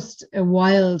 It's just a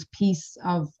wild piece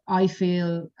of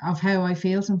how I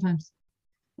feel sometimes.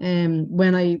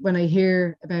 When I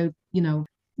hear about,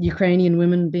 Ukrainian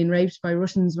women being raped by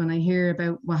Russians, when I hear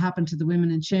about what happened to the women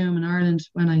in Tuam in Ireland,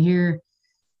 when I hear,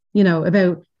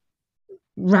 about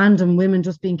random women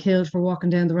just being killed for walking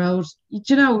down the road,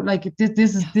 like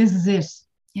this is it. This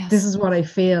Yes. is what I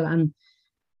feel. And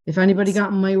if anybody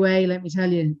got in my way, let me tell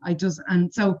you,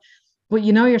 but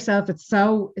yourself,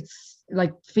 it's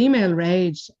like female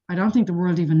rage. I don't think the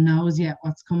world even knows yet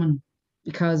what's coming,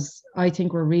 because I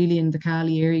think we're really in the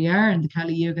Kali era, in the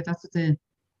Kali Yuga. That's what the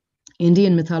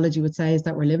Indian mythology would say, is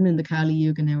that we're living in the Kali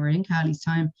Yuga now. We're in Kali's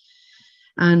time.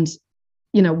 And,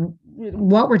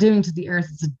 what we're doing to the earth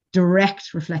is a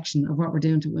direct reflection of what we're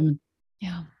doing to women.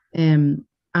 Yeah. And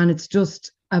it's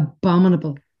just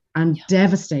abominable and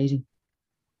devastating.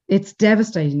 It's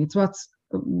devastating. It's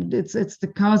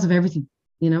the cause of everything,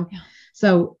 Yeah.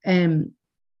 So I'm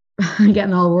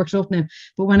getting all worked up now.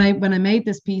 But when I made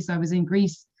this piece, I was in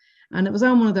Greece, and it was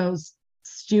on one of those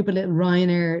stupid little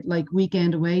Ryanair like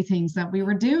weekend away things that we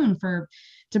were doing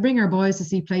to bring our boys to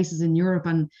see places in Europe.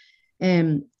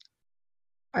 And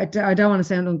I don't want to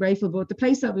sound ungrateful, but the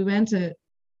place that we went to,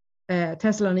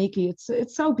 Thessaloniki,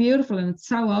 it's so beautiful and it's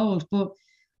so old, but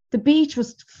the beach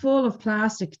was full of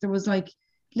plastic. There was like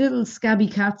little scabby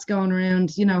cats going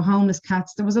around, homeless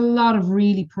cats. There was a lot of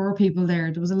really poor people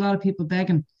there. There was a lot of people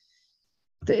begging.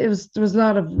 There was a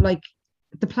lot of like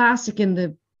the plastic in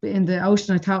the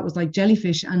ocean. I thought was like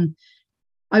jellyfish, and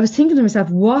I was thinking to myself,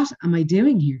 what am I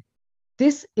doing here?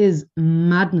 This is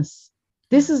madness.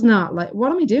 This is not like, what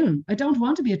am I doing? I don't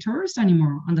want to be a tourist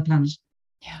anymore on the planet.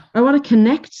 Yeah. I want to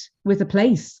connect with a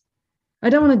place. I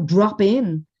don't want to drop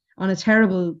in on a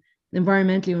terrible,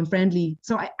 environmentally unfriendly.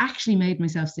 So I actually made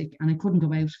myself sick, and I couldn't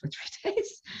go out for 3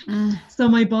 days. So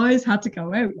my boys had to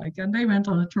go out, and they went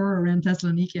on a tour around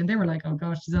Thessaloniki, and they were like, oh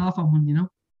gosh, she's off on one,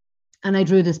 And I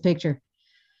drew this picture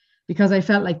because I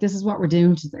felt like this is what we're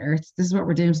doing to the earth. This is what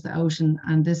we're doing to the ocean.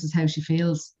 And this is how she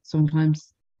feels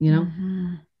sometimes,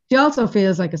 Mm-hmm. She also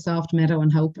feels like a soft meadow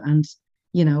and hope, and,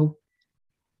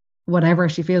 whatever,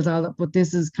 she feels all that. But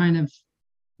this is kind of,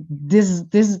 this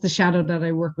is the shadow that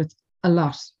I work with a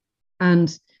lot.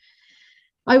 And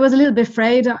I was a little bit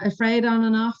afraid on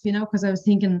and off, because I was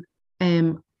thinking,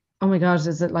 oh my God,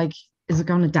 is it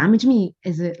going to damage me?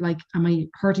 Is it like, am I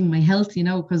hurting my health?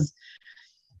 Because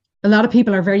a lot of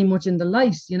people are very much in the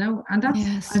light, and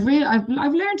that's,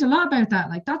 I've learned a lot about that.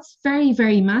 Like, that's very,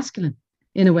 very masculine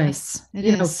in a way. Yes, it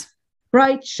is.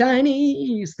 Bright,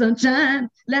 shiny sunshine.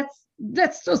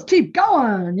 Let's just keep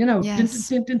going,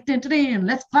 Yes.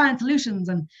 Let's find solutions,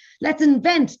 and let's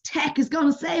invent. Tech is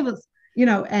going to save us.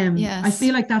 Yes. I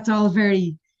feel like that's all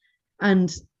very,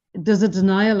 and there's a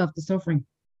denial of the suffering.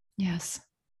 Yes.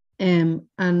 And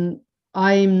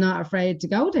I'm not afraid to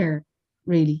go there,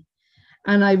 really.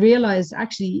 And I realized,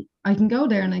 actually, I can go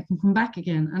there and I can come back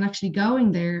again. And actually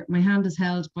going there, my hand is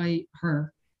held by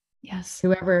her. Yes.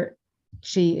 Whoever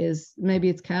she is. Maybe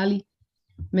it's Kali.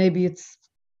 Maybe it's,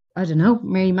 I don't know,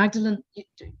 Mary Magdalene.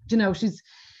 She's,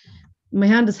 my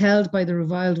hand is held by the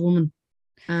reviled woman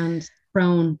and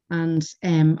prone. And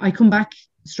I come back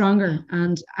stronger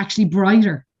and actually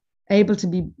brighter, able to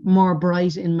be more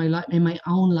bright in my life, in my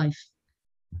own life.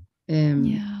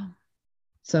 Yeah.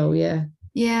 So yeah.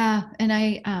 Yeah. And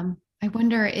I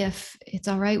wonder if it's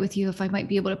all right with you if I might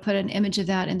be able to put an image of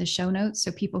that in the show notes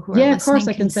so people who are listening, of course,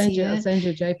 I can send you. It. I'll send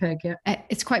you a JPEG. Yeah,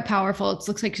 it's quite powerful. It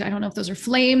looks like, I don't know if those are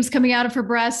flames coming out of her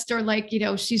breast or like,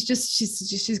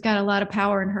 she's got a lot of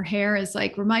power, and her hair is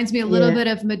like, reminds me a little bit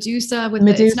of Medusa with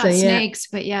it's not snakes,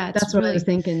 but it's that's really what I was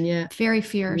thinking. Yeah, very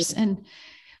fierce. And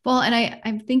well, and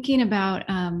I'm thinking about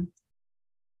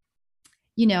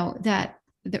that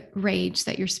the rage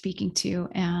that you're speaking to,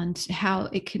 and how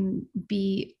it can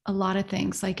be a lot of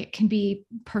things. Like, it can be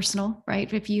personal,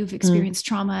 right? If you've experienced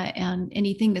trauma and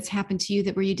anything that's happened to you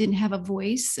that where you didn't have a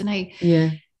voice. And I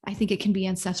think it can be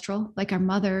ancestral, like our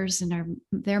mothers and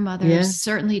their mothers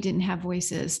certainly didn't have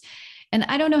voices. And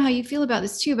I don't know how you feel about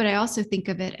this too, but I also think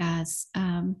of it as,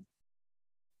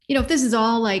 if this is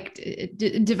all like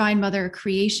divine mother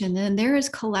creation, then there is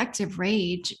collective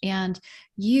rage, and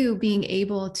you being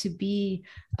able to be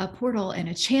a portal and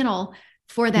a channel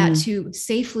for that to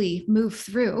safely move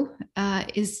through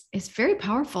is very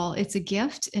powerful. It's a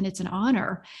gift and it's an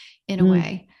honor in a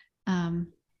way. And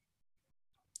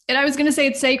I was going to say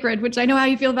it's sacred, which I know how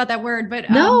you feel about that word, but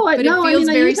it feels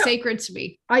very sacred to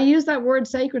me. I use that word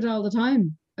sacred all the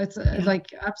time. It's like,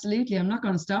 absolutely, I'm not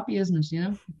going to stop using it, you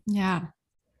know? Yeah.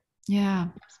 Yeah.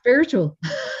 Spiritual.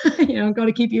 You know, I've got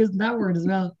to keep using that word as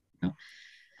well.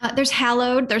 There's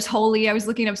hallowed, there's holy. I was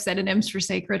looking up synonyms for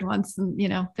sacred once, and you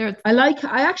know, I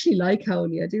actually like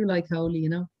holy. I do like holy, you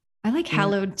know. I like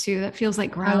hallowed too. That feels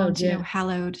like ground, hallowed, you know,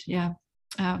 hallowed. Yeah.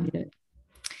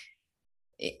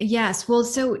 Yes. Well,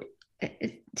 so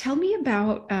tell me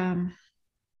about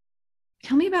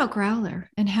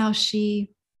Growler and how she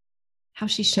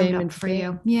showed up for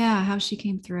you. Yeah, how she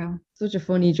came through. Such a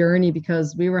funny journey,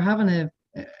 because we were having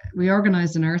we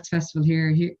organized an arts festival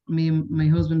here, me and my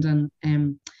husband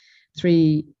and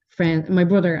three friends, my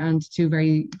brother and two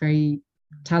very, very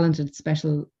talented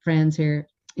special friends here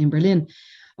in Berlin,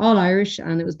 all Irish.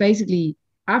 And it was basically,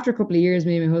 after a couple of years,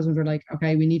 me and my husband were like,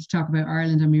 okay, we need to talk about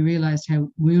Ireland. And we realized how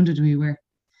wounded we were.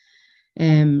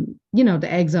 You know,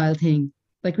 the exile thing.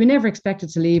 Like, we never expected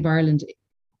to leave Ireland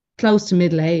close to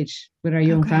middle age with our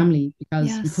young family, because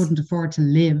we couldn't afford to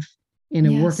live in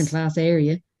a working class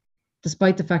area,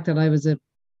 despite the fact that I was a,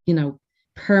 you know,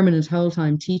 permanent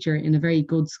whole-time teacher in a very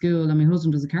good school, and my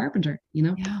husband was a carpenter, you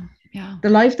know. Yeah. The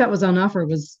life that was on offer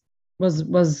was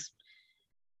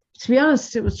to be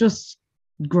honest, it was just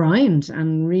grind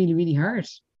and really, really hard.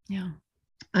 Yeah.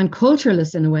 And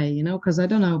cultureless in a way, you know, because I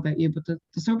don't know about you, but the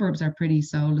suburbs are pretty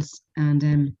soulless,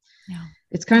 and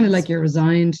it's kind of like you're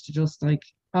resigned to just like,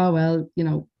 oh well, you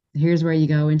know, here's where you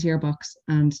go into your box.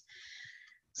 And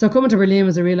so coming to Berlin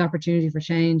was a real opportunity for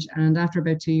change. And after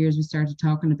about 2 years, we started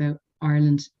talking about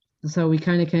Ireland. So we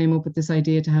kind of came up with this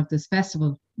idea to have this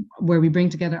festival where we bring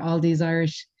together all these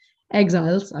Irish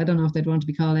exiles. I don't know if they'd want to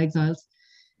be called exiles,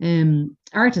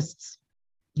 artists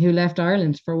who left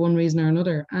Ireland for one reason or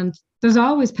another. And there's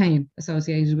always pain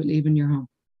associated with leaving your home.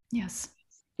 Yes.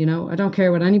 You know, I don't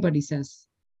care what anybody says.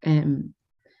 And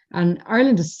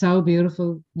Ireland is so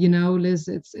beautiful, you know, Liz.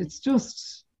 It's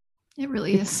just, it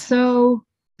really is so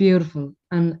beautiful.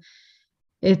 And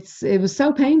it was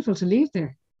so painful to leave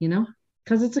there, you know,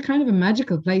 because it's a kind of a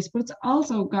magical place, but it's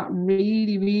also got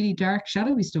really, really dark,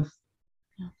 shadowy stuff.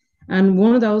 And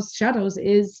one of those shadows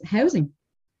is housing.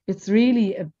 It's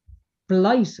really a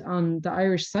blight on the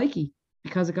Irish psyche,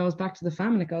 because it goes back to the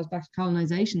famine, it goes back to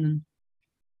colonization,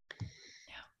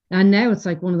 and now it's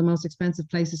like one of the most expensive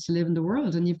places to live in the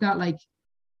world. And you've got, like,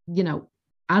 you know,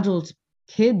 adult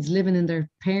kids living in their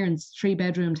parents'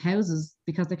 3-bedroomed houses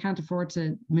because they can't afford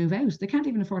to move out. They can't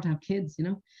even afford to have kids, you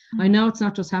know. I know it's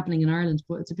not just happening in Ireland,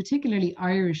 but it's a particularly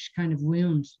Irish kind of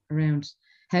wound around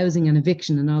housing and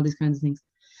eviction and all these kinds of things.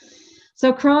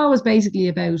 So craw was basically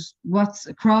about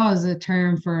craw is a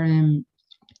term for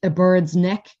a bird's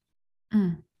neck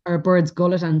or a bird's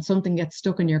gullet, and something gets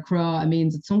stuck in your craw. It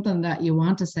means it's something that you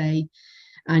want to say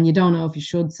and you don't know if you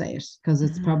should say it, because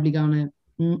it's probably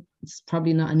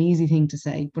not an easy thing to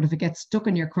say. But if it gets stuck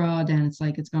in your craw, then it's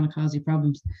like it's going to cause you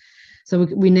problems. So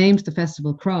we named the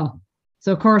festival Craw.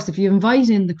 So of course, if you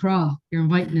invite in the craw, you're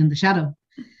inviting in the shadow.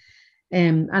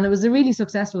 And it was a really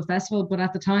successful festival. But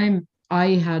at the time,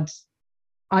 I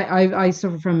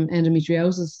suffered from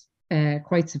endometriosis,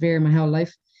 quite severe my whole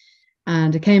life.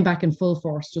 And it came back in full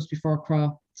force just before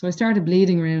Craw. So I started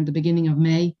bleeding around the beginning of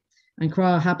May, and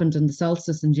Craw happened in the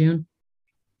solstice in June,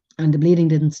 and the bleeding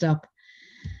didn't stop.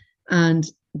 And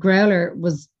Growler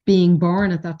was being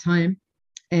born at that time.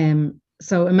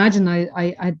 So imagine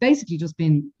I'd basically just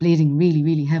been bleeding really,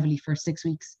 really heavily for 6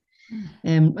 weeks,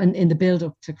 and in the build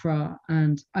up to Craw.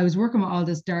 And I was working with all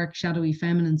this dark, shadowy,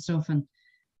 feminine stuff, and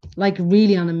like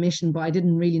really on a mission, but I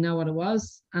didn't really know what it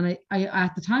was. And I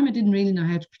at the time, I didn't really know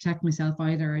how to protect myself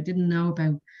either. I didn't know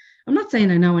about, I'm not saying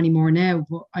I know anymore now,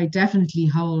 but I definitely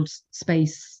hold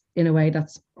space in a way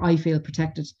that's, I feel,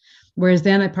 protected. Whereas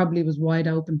then I probably was wide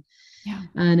open. Yeah.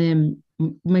 And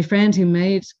my friend who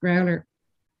made Growler,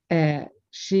 I'd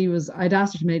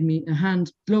asked her to make me a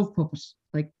hand glove puppet,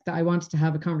 like that I wanted to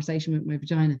have a conversation with my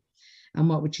vagina. And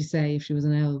what would she say if she was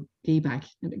an L G-bag?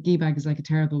 G-bag is like a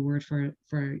terrible word for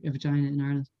a vagina in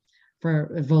Ireland,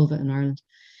 for a vulva in Ireland.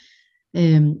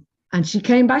 And she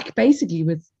came back basically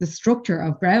with the structure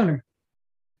of Growler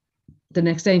the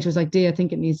next day, and she was like, Dee, I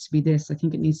think it needs to be this. I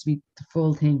think it needs to be the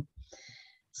full thing.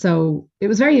 So it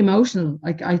was very emotional.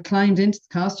 Like, I climbed into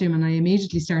the costume and I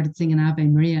immediately started singing Ave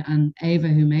Maria, and Ava,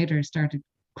 who made her, started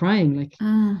crying. Like,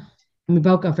 and we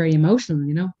both got very emotional,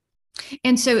 you know.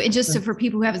 And so so for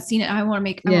people who haven't seen it, I'll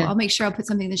make sure I'll put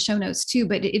something in the show notes too,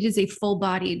 but it is a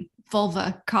full-bodied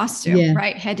vulva costume, Yeah.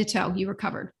 right? Head to toe, you were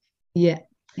covered. Yeah.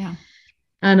 Yeah.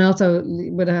 And also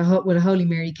with a Holy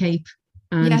Mary cape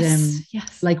and Yes.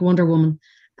 Yes. like Wonder Woman.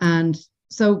 And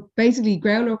so basically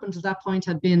Growler up until that point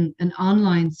had been an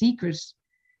online secret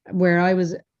where I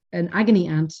was an agony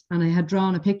aunt and I had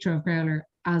drawn a picture of Growler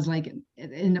as like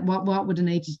in what would an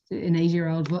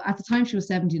 80-year-old, well at the time she was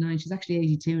 79, she's actually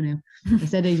 82 now. I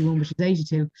said 81 but she's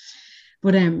 82,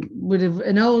 but with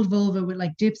an old vulva with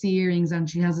like gypsy earrings, and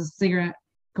she has a cigarette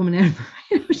coming out of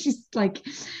her. She's like,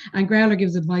 and Growler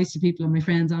gives advice to people on my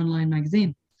friend's online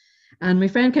magazine. And my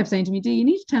friend kept saying to me, "Do you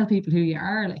need to tell people who you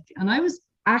are?" Like, and I was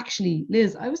actually,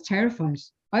 Liz, I was terrified.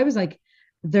 I was like,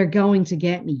 they're going to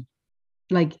get me.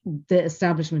 Like the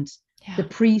establishment, the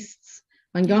priests,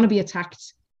 I'm going to be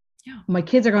attacked. Yeah. My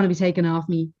kids are going to be taken off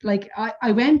me. Like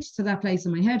I went to that place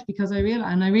in my head because I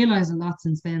realized a lot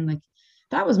since then, like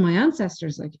that was my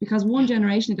ancestors, like, because one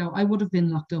generation ago, I would have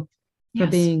been locked up for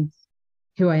being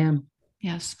who I am.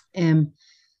 Yes.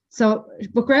 So,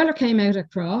 but Growler came out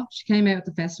at Craw. She came out at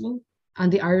the festival,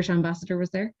 and the Irish ambassador was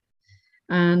there.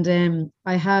 And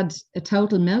I had a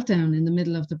total meltdown in the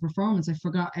middle of the performance. I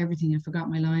forgot everything. I forgot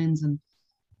my lines, and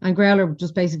Growler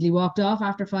just basically walked off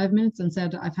after 5 minutes and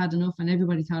said, "I've had enough." And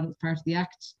everybody thought it was part of the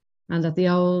act, and that the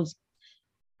old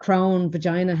crone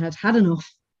vagina had had enough,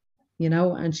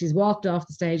 and she's walked off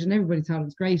the stage, and everybody thought it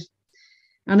was great.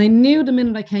 And I knew the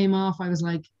minute I came off, I was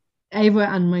like, Ava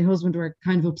and my husband were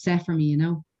kind of upset for me,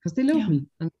 because they love me.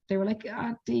 And they were like,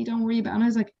 Dee, don't worry about it. And I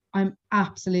was like, I'm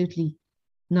absolutely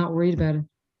not worried about it.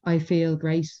 I feel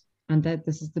great. And that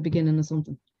this is the beginning of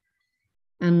something.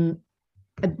 And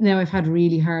now I've had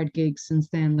really hard gigs since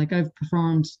then. Like I've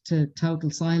performed to total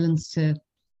silence, to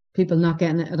people not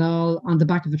getting it at all, on the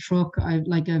back of a truck. I've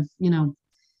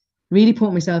really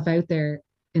put myself out there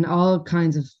in all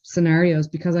kinds of scenarios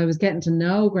because I was getting to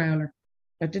know Growler.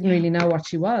 I didn't really know what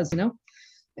she was,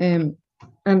 and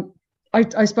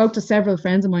I spoke to several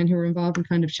friends of mine who were involved in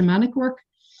kind of shamanic work,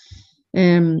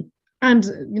 and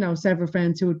several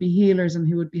friends who would be healers and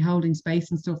who would be holding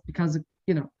space and stuff, because a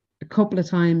couple of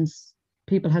times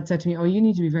people had said to me, "Oh, you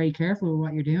need to be very careful with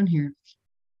what you're doing here.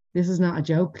 This is not a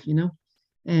joke,"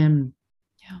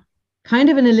 kind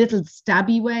of in a little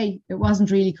stabby way. It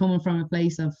wasn't really coming from a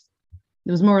place of,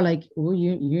 it was more like, "Oh,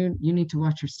 you need to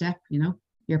watch your step,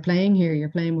 you're playing here, you're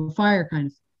playing with fire," kind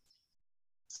of.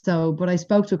 So, but I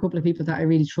spoke to a couple of people that I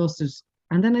really trusted.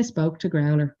 And then I spoke to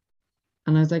Growler.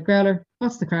 And I was like, "Growler,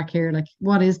 what's the crack here? Like,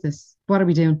 what is this? What are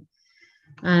we doing?"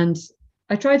 And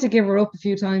I tried to give her up a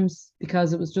few times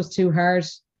because it was just too hard.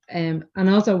 And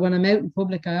also when I'm out in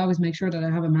public, I always make sure that I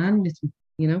have a man with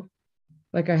me,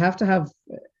 Like I have to have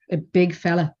a big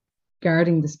fella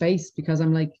guarding the space, because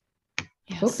I'm like,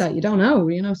 fuck that, you don't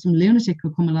know, some lunatic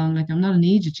could come along. Like, I'm not an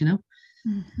idiot,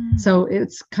 Mm-hmm. So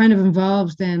it's kind of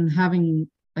involved then having,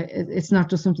 it's not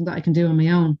just something that I can do on my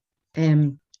own.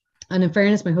 And in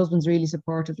fairness, my husband's really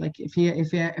supportive. Like if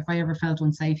I ever felt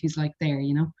unsafe, he's like there,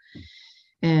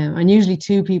 and usually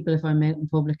two people if I'm out in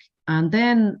public. And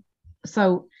then,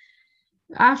 so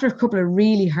after a couple of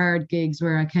really hard gigs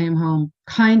where I came home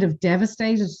kind of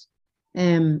devastated,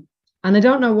 and I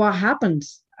don't know what happened.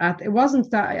 It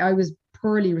wasn't that I was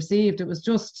poorly received. It was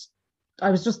just, I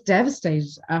was just devastated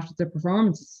after the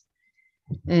performances.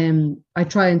 I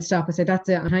try and stop. I say, "That's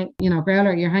it.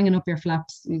 Growler, you're hanging up your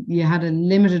flaps. You had a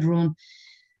limited run."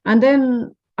 And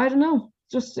then, I don't know,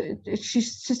 just she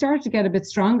started to get a bit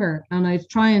stronger, and I'd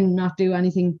try and not do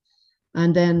anything.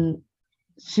 And then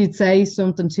she'd say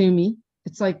something to me.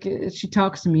 It's like she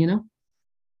talks to me,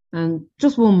 and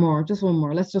just one more.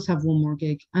 Let's just have one more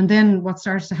gig. And then what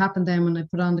starts to happen then when I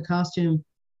put on the costume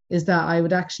is that I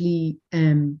would actually,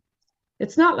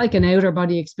 it's not like an outer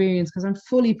body experience because I'm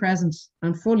fully present,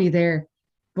 I'm fully there,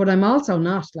 but I'm also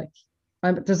not. Like,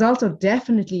 there's also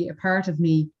definitely a part of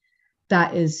me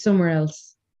that is somewhere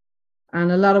else.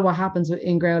 And a lot of what happens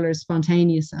in Growler is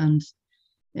spontaneous. And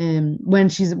when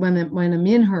I'm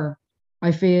in her,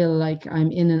 I feel like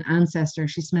I'm in an ancestor.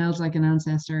 She smells like an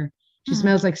ancestor. She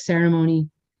smells like ceremony.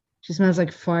 She smells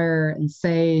like fire and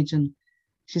sage, and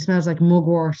she smells like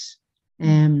mugwort.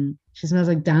 She smells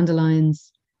like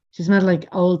dandelions. She smells like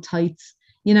old tights.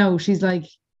 She's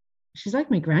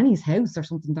like my granny's house or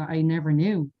something that I never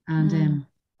knew. And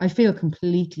I feel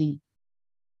completely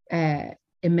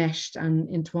enmeshed and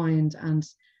entwined, and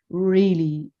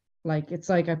really, like, it's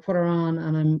like I put her on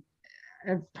and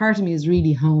a part of me is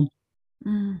really home.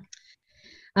 And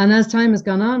as time has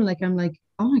gone on, like, I'm like,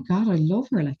 oh my God, I love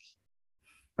her. Like,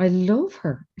 I love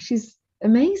her. She's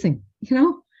amazing,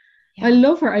 I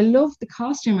love her. I love the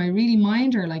costume. I really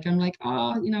mind her. Like, I'm like,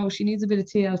 oh, she needs a bit of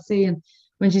TLC. And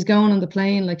when she's going on the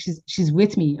plane, like, she's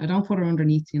with me. I don't put her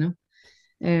underneath,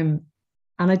 Um,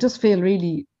 and I just feel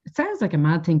really, it sounds like a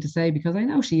mad thing to say because I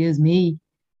know she is me.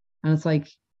 And it's like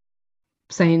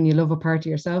saying you love a part of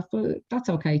yourself, but that's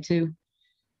okay too.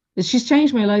 She's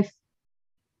changed my life.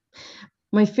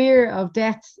 My fear of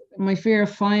death, my fear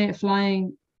of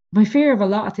flying, my fear of a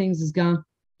lot of things is gone.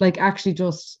 Like actually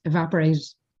just evaporated.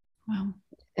 Wow.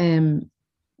 Um,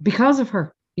 because of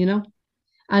her, you know.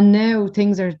 And now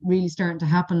things are really starting to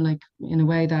happen, like in a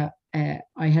way that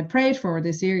I had prayed for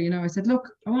this year. You know, I said, look,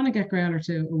 I want to get Growler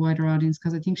to a wider audience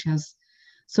because I think she has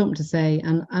something to say.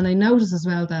 And I notice as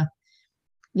well that,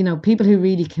 you know, people who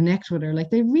really connect with her, like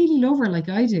they really love her like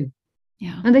I do.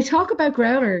 Yeah. And they talk about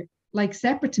Growler like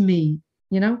separate to me,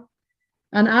 you know.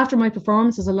 And after my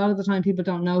performances, a lot of the time people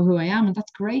don't know who I am. And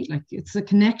that's great. Like it's a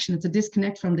connection, it's a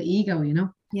disconnect from the ego, you know.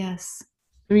 Yes.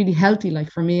 Really healthy,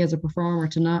 like for me as a performer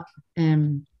to not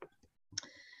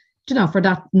you know, for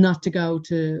that not to go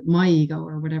to my ego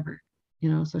or whatever, you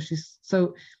know. So she's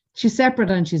separate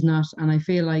and she's not. And I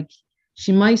feel like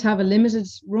she might have a limited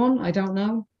run, I don't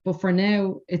know. But for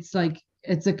now, it's like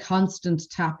it's a constant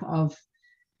tap of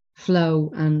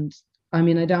flow. And I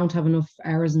mean, I don't have enough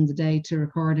hours in the day to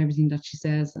record everything that she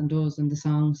says and does and the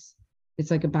songs.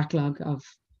 It's like a backlog of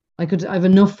I have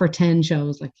enough for 10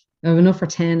 shows, like I have enough for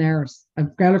 10 hours. A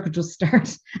girl could just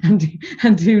start and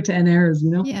do 10 hours, you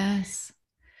know? Yes.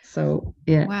 So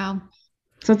yeah. Wow.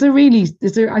 So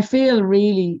I feel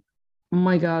really, oh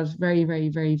my God, very, very,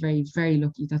 very, very, very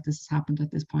lucky that this has happened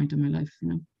at this point in my life, you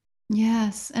know.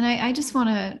 Yes. And I just want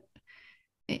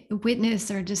to witness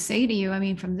or just say to you, I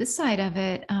mean, from this side of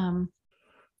it,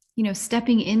 you know,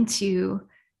 stepping into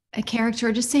a character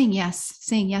or just saying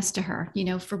yes to her, you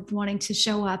know, for wanting to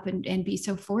show up and be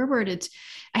so forward.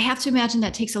 I have to imagine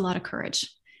that takes a lot of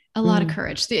courage, a lot of Mm.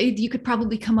 courage. You could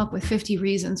probably come up with 50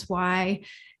 reasons why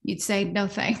you'd say, no,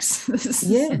 thanks.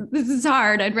 Yeah. This is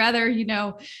hard. I'd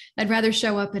rather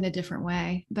show up in a different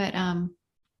way. But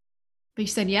you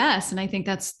said yes. And I think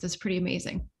that's pretty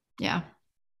amazing. Yeah.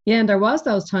 Yeah, and there was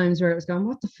those times where it was going,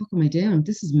 what the fuck am I doing?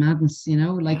 This is madness, you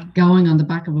know, like Yeah. going on the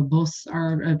back of a bus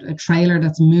or a trailer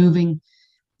that's moving,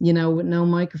 you know, with no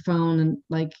microphone and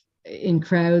like in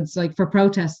crowds, like for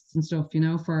protests and stuff, you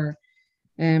know, for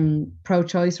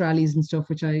pro-choice rallies and stuff,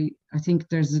 which I think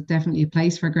there's definitely a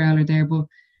place for Growler there, but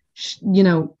you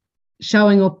know,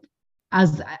 showing up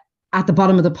as at the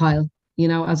bottom of the pile, you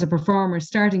know, as a performer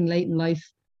starting late in life.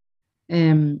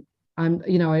 um I'm,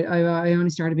 you know, I only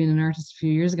started being an artist a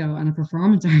few years ago and a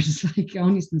performance artist like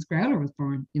only since Growler was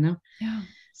born, you know. Yeah.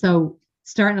 So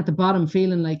starting at the bottom,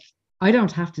 feeling like I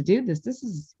don't have to do this. This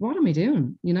is, what am I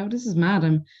doing? You know, this is mad.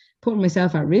 I'm putting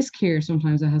myself at risk here.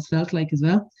 Sometimes it has felt like as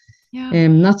well. Yeah.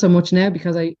 Not so much now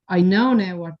because I know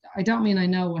now what, I don't mean I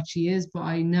know what she is, but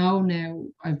I know now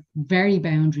I've very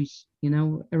boundaries, you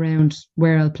know, around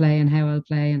where I'll play and how I'll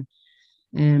play. And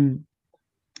um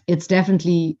it's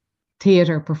definitely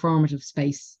theatre performative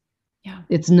space. Yeah.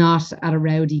 It's not at a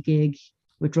rowdy gig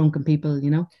with drunken people, you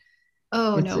know.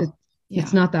 Oh, It's no. it's Yeah.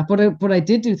 not that. But I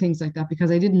did do things like that because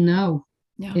I didn't know.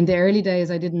 Yeah. In the early days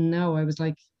I didn't know. I was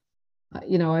like,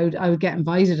 you know, I would get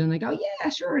invited and I go, yeah,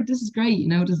 sure, this is great, you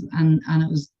know, and it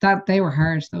was that they were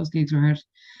hard. Those gigs were hard.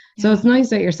 So Yeah. it's nice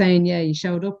that you're saying, yeah, you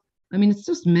showed up. I mean, it's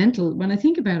just mental when I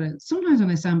think about it. Sometimes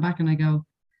when I stand back and I go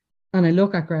and I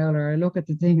look at Growler, I look at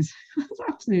the things, it's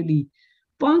absolutely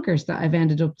bonkers that I've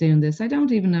ended up doing this. I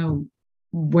don't even know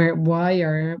why,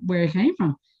 or where it came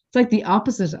from. It's like the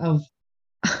opposite of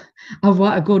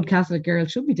what a good Catholic girl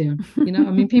should be doing. You know,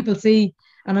 I mean, people see,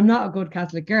 and I'm not a good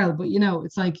Catholic girl, but you know,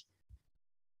 it's like,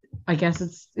 I guess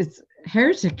it's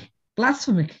heretic,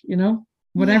 blasphemic, you know,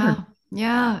 whatever. Yeah.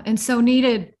 Yeah. And so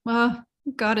needed. Well,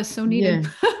 God is so needed.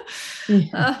 Yeah.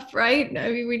 Yeah. Right.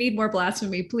 I mean, we need more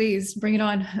blasphemy. Please bring it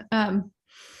on.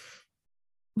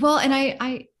 Well, and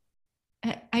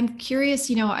I'm curious,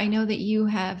 you know, I know that you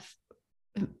have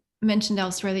mentioned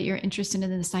elsewhere that you're interested in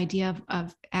this idea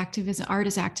of activism, art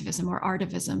as activism or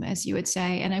artivism, as you would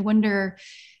say. And I wonder,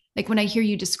 like when I hear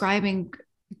you describing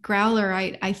Growler,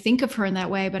 I think of her in that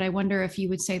way, but I wonder if you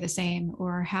would say the same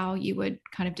or how you would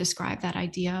kind of describe that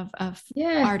idea of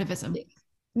Yeah. artivism.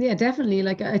 Yeah, definitely.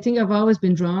 Like I think I've always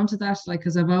been drawn to that, like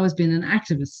because I've always been an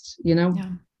activist, you know.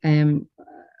 Yeah. Um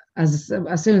as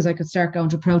soon as I could start going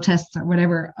to protests or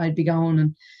whatever, I'd be going,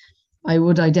 and I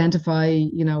would identify,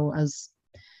 you know, as,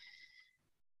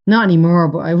 not anymore,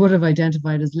 but I would have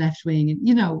identified as left wing. And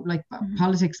you know, like Mhm.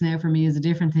 politics now for me is a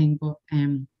different thing. But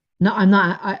no, I'm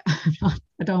not. I'm not.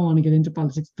 I don't want to get into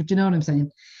politics, but you know what I'm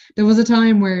saying. There was a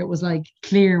time where it was like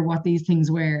clear what these things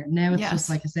were. Now it's just Yes.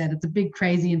 like I said, it's a big,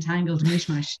 crazy, entangled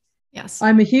mishmash. Yes.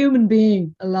 I'm a human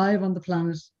being alive on the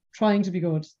planet, trying to be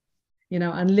good, you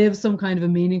know, and live some kind of a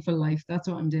meaningful life. That's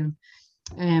what I'm doing.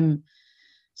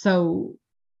 So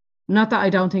not that I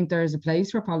don't think there is a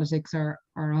place for politics or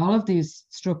all of these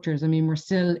structures. I mean, we're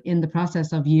still in the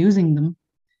process of using them.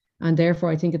 And therefore,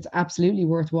 I think it's absolutely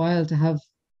worthwhile to have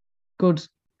good,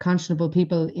 conscionable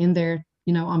people in there,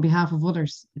 on behalf of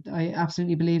others. I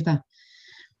absolutely believe that.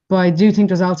 But I do think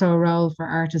there's also a role for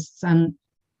artists. And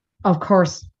of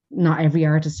course, not every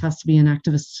artist has to be an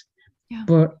activist,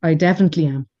 but I definitely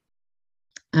am.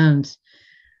 And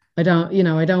I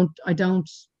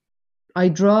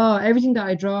draw everything that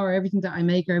I draw or everything that I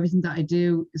make or everything that I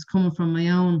do is coming from my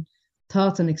own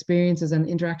thoughts and experiences and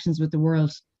interactions with the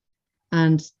world.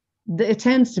 And it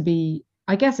tends to be,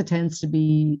 activist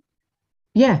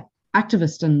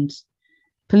and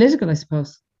political, I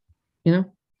suppose, Yeah.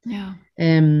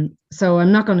 So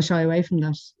I'm not going to shy away from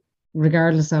that,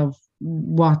 regardless of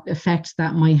what effect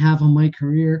that might have on my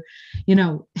career.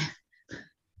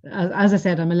 As I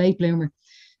said, I'm a late bloomer.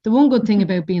 The one good thing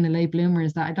about being a late bloomer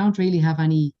is that I don't really have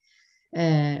any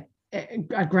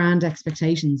grand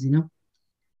expectations,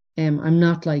 I'm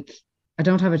not like, I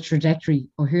don't have a trajectory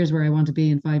or here's where I want to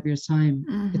be in 5 years'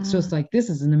 time. It's just like, this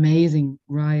is an amazing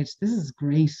ride. This is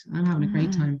great. I'm having a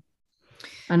great time.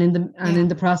 And in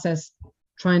the process,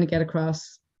 trying to get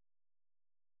across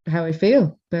how I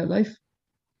feel about life.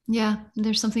 Yeah,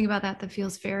 there's something about that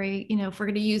feels very, if we're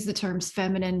going to use the terms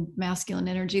feminine, masculine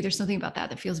energy, there's something about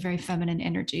that feels very feminine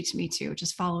energy to me too,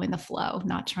 just following the flow,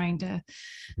 not trying to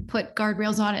put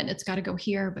guardrails on it. It's got to go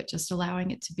here, but just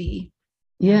allowing it to be.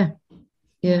 Yeah.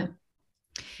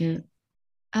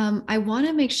 I want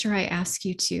to make sure I ask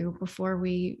you too, before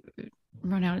we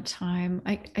run out of time,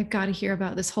 I've got to hear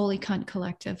about this Holy Cunt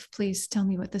Collective. Please tell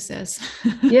me what this is.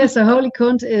 So Holy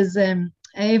Cunt is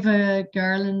Ava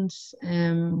Garland,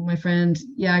 my friend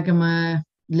Yagama,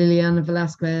 Liliana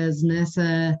Velasquez,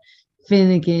 Nessa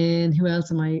Finnegan. Who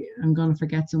else am I? I'm going to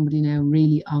forget somebody now.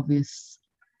 Really obvious.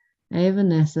 Ava,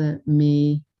 Nessa,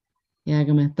 me,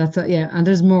 Yagama. That's it. Yeah, and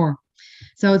there's more.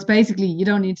 So it's basically, you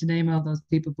don't need to name all those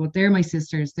people, but they're my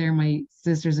sisters. They're my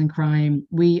sisters in crime.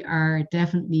 We are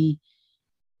definitely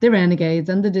the renegades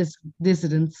and the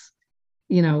dissidents.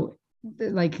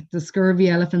 Like the scurvy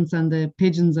elephants and the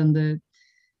pigeons and the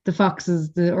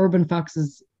foxes, the urban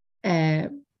foxes,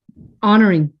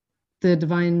 honoring the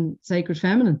divine sacred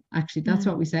feminine. Actually, that's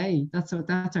what we say. That's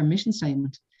our mission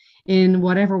statement, in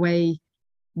whatever way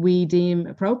we deem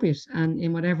appropriate and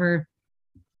in whatever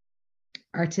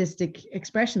artistic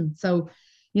expression. So,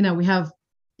 we have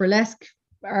burlesque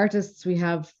artists, we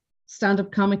have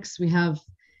stand-up comics, we have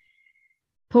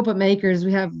puppet makers,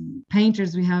 we have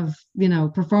painters, we have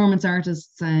performance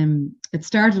artists. It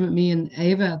started with me and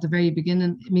Ava at the very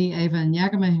beginning. Me, Ava, and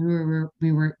Yagama,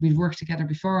 we'd worked together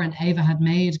before, and Ava had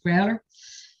made Growler,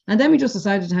 and then we just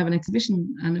decided to have an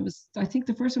exhibition, and it was, I think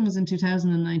the first one was in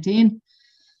 2019,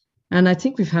 and I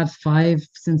think we've had 5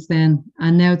 since then,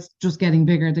 and now it's just getting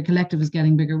bigger. The collective is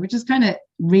getting bigger, which is kind of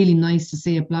really nice to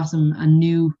see it blossom and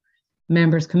new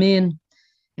members come in.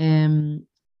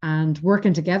 And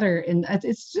working together, and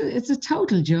it's a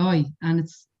total joy, and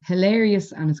it's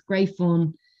hilarious, and it's great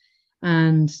fun,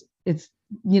 and it's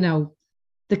the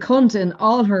cunt in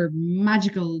all her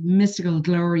magical, mystical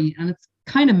glory, and it's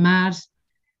kind of mad.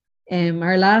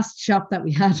 Our last shop that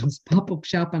we had was pop-up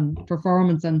shop and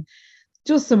performance, and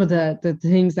just some of the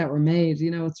things that were made.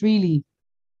 It's really,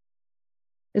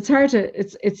 it's hard to,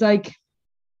 it's like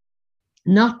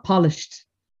not polished.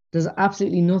 There's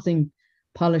absolutely nothing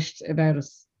polished about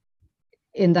us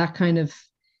in that kind of,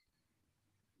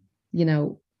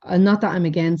 not that I'm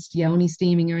against yoni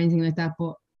steaming or anything like that,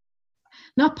 but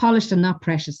not polished and not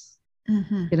precious.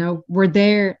 We're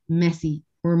there messy.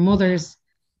 We're mothers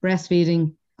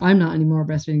breastfeeding. I'm not anymore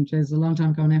breastfeeding, it's a long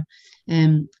time ago now.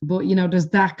 But there's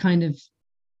that kind of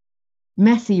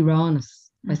messy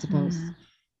rawness, I suppose.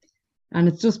 And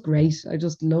it's just great. I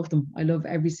just love them. I love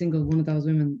every single one of those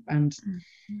women, and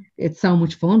it's so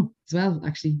much fun as well.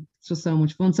 Actually, it's just so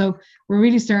much fun. So we're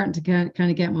really starting to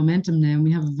kind of get momentum now. And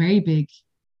we have a very big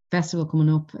festival coming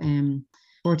up,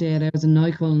 48 Hours in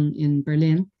Neukölln in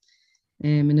Berlin,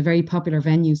 in a very popular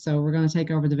venue. So we're going to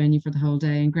take over the venue for the whole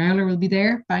day. And Growler will be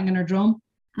there, banging her drum,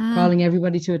 calling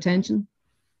everybody to attention.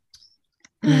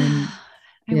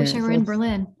 I wish I were in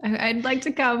Berlin. I'd like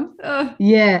to come.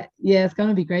 Yeah, it's going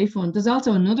to be great fun. There's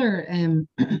also another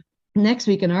next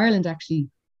week in Ireland, actually,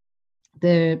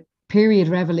 the Period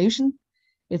Revolution.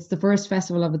 It's the first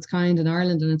festival of its kind in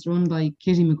Ireland, and it's run by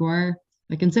Kitty Maguire.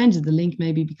 I can send you the link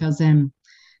maybe, because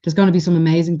there's going to be some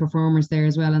amazing performers there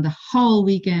as well. And the whole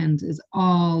weekend is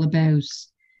all about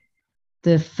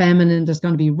the feminine. There's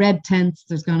going to be red tents.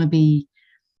 There's going to be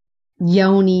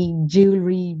yoni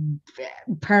jewelry,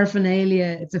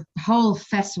 paraphernalia. It's a whole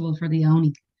festival for the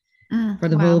yoni, for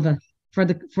the Wow. vulva, for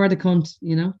the cunt,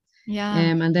 you know. Yeah.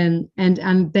 And then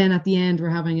at the end we're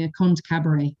having a cunt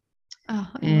cabaret. Oh,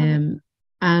 I love it.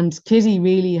 And Kitty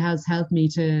really has helped me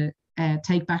to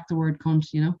take back the word cunt,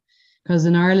 you know, because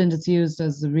in Ireland it's used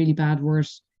as a really bad word.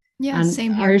 Yeah, And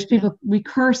same here. Irish people, we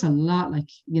curse a lot, like,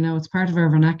 you know, it's part of our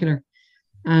vernacular.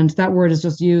 And that word is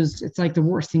just used, it's like the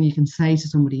worst thing you can say to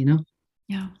somebody, you know.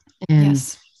 Yeah. Um,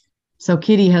 Yes. so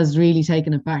Kitty has really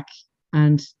taken it back,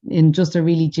 and in just a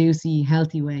really juicy,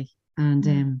 healthy way. And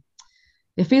Mm.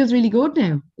 it feels really good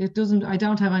now. It doesn't, I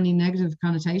don't have any negative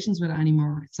connotations with it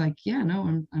anymore. It's like, yeah,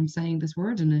 no, I'm saying this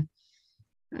word and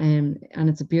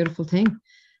it's a beautiful thing.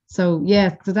 So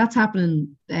yeah, so that's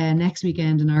happening next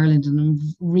weekend in Ireland, and I'm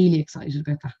really excited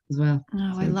about that as well.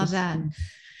 Oh, I So love just that.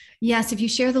 Yes, if you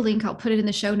share the link, I'll put it in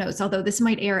the show notes, although this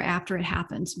might air after it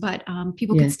happens, but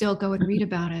people could yeah, still go and read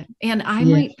about it. And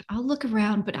yeah, I'll look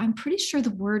around, but I'm pretty sure the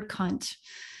word cunt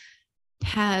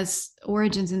has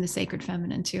origins in the sacred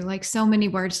feminine too. Like so many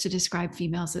words to describe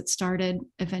females that started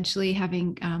eventually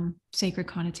having sacred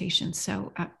connotations.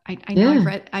 So I know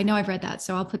yeah, I've read that.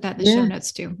 So I'll put that in the show yeah.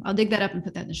 notes too. I'll dig that up and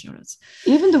put that in the show notes.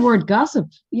 Even the word gossip,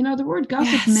 you know, the word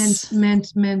gossip meant Yes. meant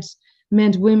meant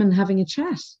meant women having a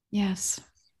chat. Yes.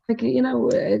 Like, you know,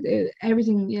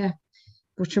 everything. Yeah,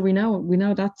 but sure, we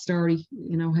know that story.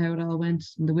 You know how it all went,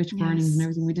 and the witch burnings and Yes.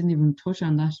 everything. We didn't even touch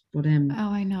on that, but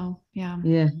Oh, I know. Yeah.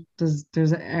 yeah,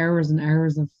 there's hours and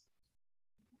hours of.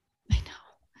 I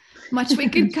know. Much we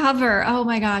could cover. Oh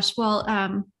my gosh. Well,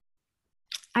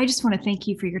 I just want to thank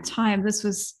you for your time. This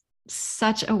was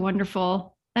such a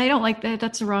wonderful, I don't like that.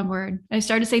 That's the wrong word. I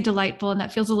started to say delightful, and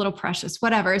that feels a little precious.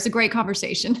 Whatever. It's a great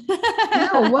conversation.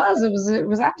 No, it was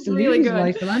Really absolutely good.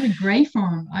 delightful. I'm in great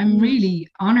form. I'm Mm. really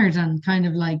honored and kind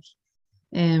of like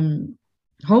um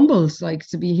humbled, like,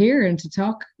 to be here and to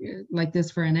talk like this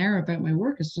for an hour about my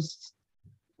work. It's just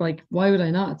like, why would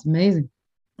I not? It's amazing.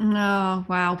 Oh,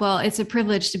 wow. Well, it's a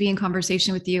privilege to be in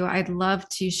conversation with you. I'd love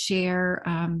to share,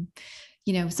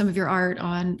 some of your art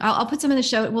on, I'll put some in the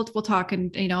show. We'll talk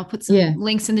and, I'll put some Yeah,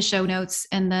 links in the show notes,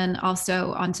 and then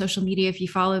also on social media. If you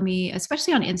follow me,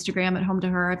 especially on Instagram at Home to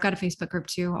Her, I've got a Facebook group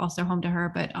too, also Home to Her,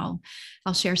 but I'll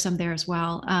share some there as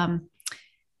well.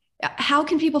 How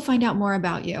can people find out more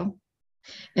about you?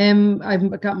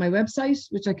 I've got my website,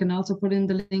 which I can also put in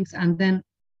the links, and then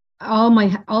all my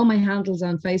handles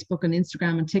on Facebook and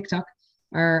Instagram and TikTok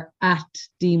are at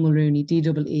D Mulrooney,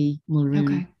 DEE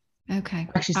Mulrooney. Okay. Okay.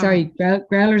 Actually, All right. sorry,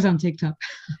 Growler's on TikTok.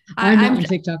 I'm I, not I'm on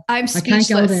TikTok. I'm I can't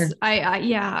go speechless.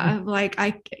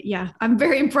 there. I'm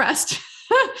very impressed.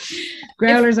 If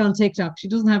Growler's on TikTok. She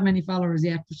doesn't have many followers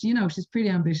yet, but she's pretty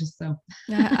ambitious. So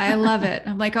I love it.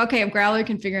 I'm like, okay, if Growler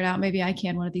can figure it out, maybe I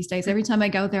can one of these days. Every time I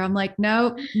go there, I'm like,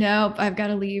 nope, nope, I've got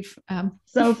to leave.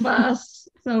 so fast,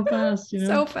 So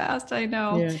fast, I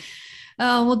know. Yeah.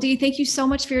 Oh, well, Dee, thank you so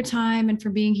much for your time and for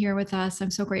being here with us.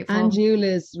 I'm so And grateful. you,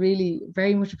 Liz, really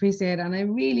very much appreciate it. And I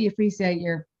really appreciate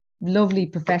your lovely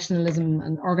professionalism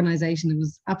and organization. It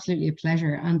was absolutely a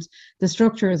pleasure. And the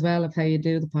structure as well of how you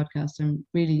do the podcast. I'm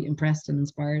really impressed and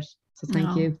inspired. So thank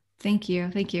No, you. thank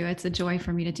you. Thank you. It's a joy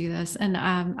for me to do this. And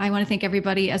I want to thank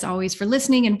everybody, as always, for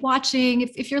listening and watching.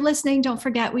 If you're listening, don't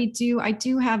forget I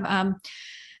do have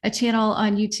a channel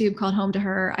on YouTube called Home to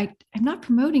Her. I'm not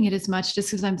promoting it as much just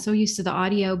because I'm so used to the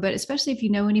audio, but especially if you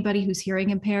know anybody who's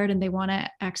hearing impaired and they want to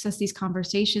access these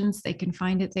conversations, they can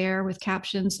find it there with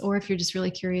captions. Or if you're just really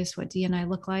curious what Dee and I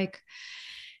look like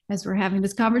as we're having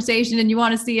this conversation and you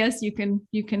want to see us, you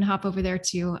can hop over there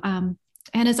too. And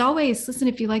as always, listen,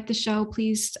 if you like the show,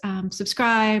 please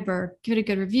subscribe or give it a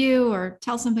good review or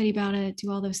tell somebody about it,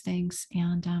 do all those things.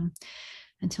 And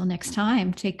until next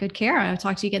time, take good care. I'll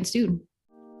talk to you again soon.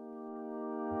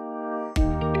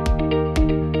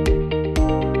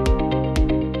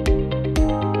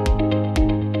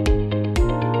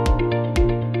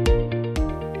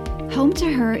 Home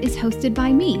to Her is hosted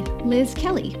by me, Liz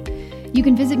Kelly. You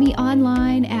can visit me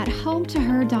online at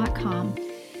hometoher.com,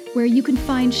 where you can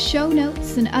find show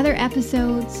notes and other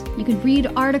episodes. You can read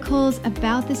articles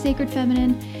about the sacred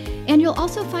feminine, and you'll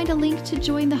also find a link to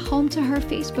join the Home to Her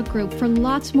Facebook group for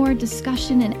lots more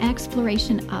discussion and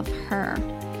exploration of her.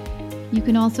 You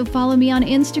can also follow me on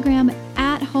Instagram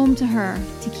at Home to Her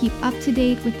to keep up to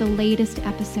date with the latest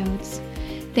episodes.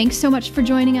 Thanks so much for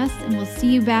joining us, and we'll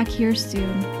see you back here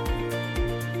soon.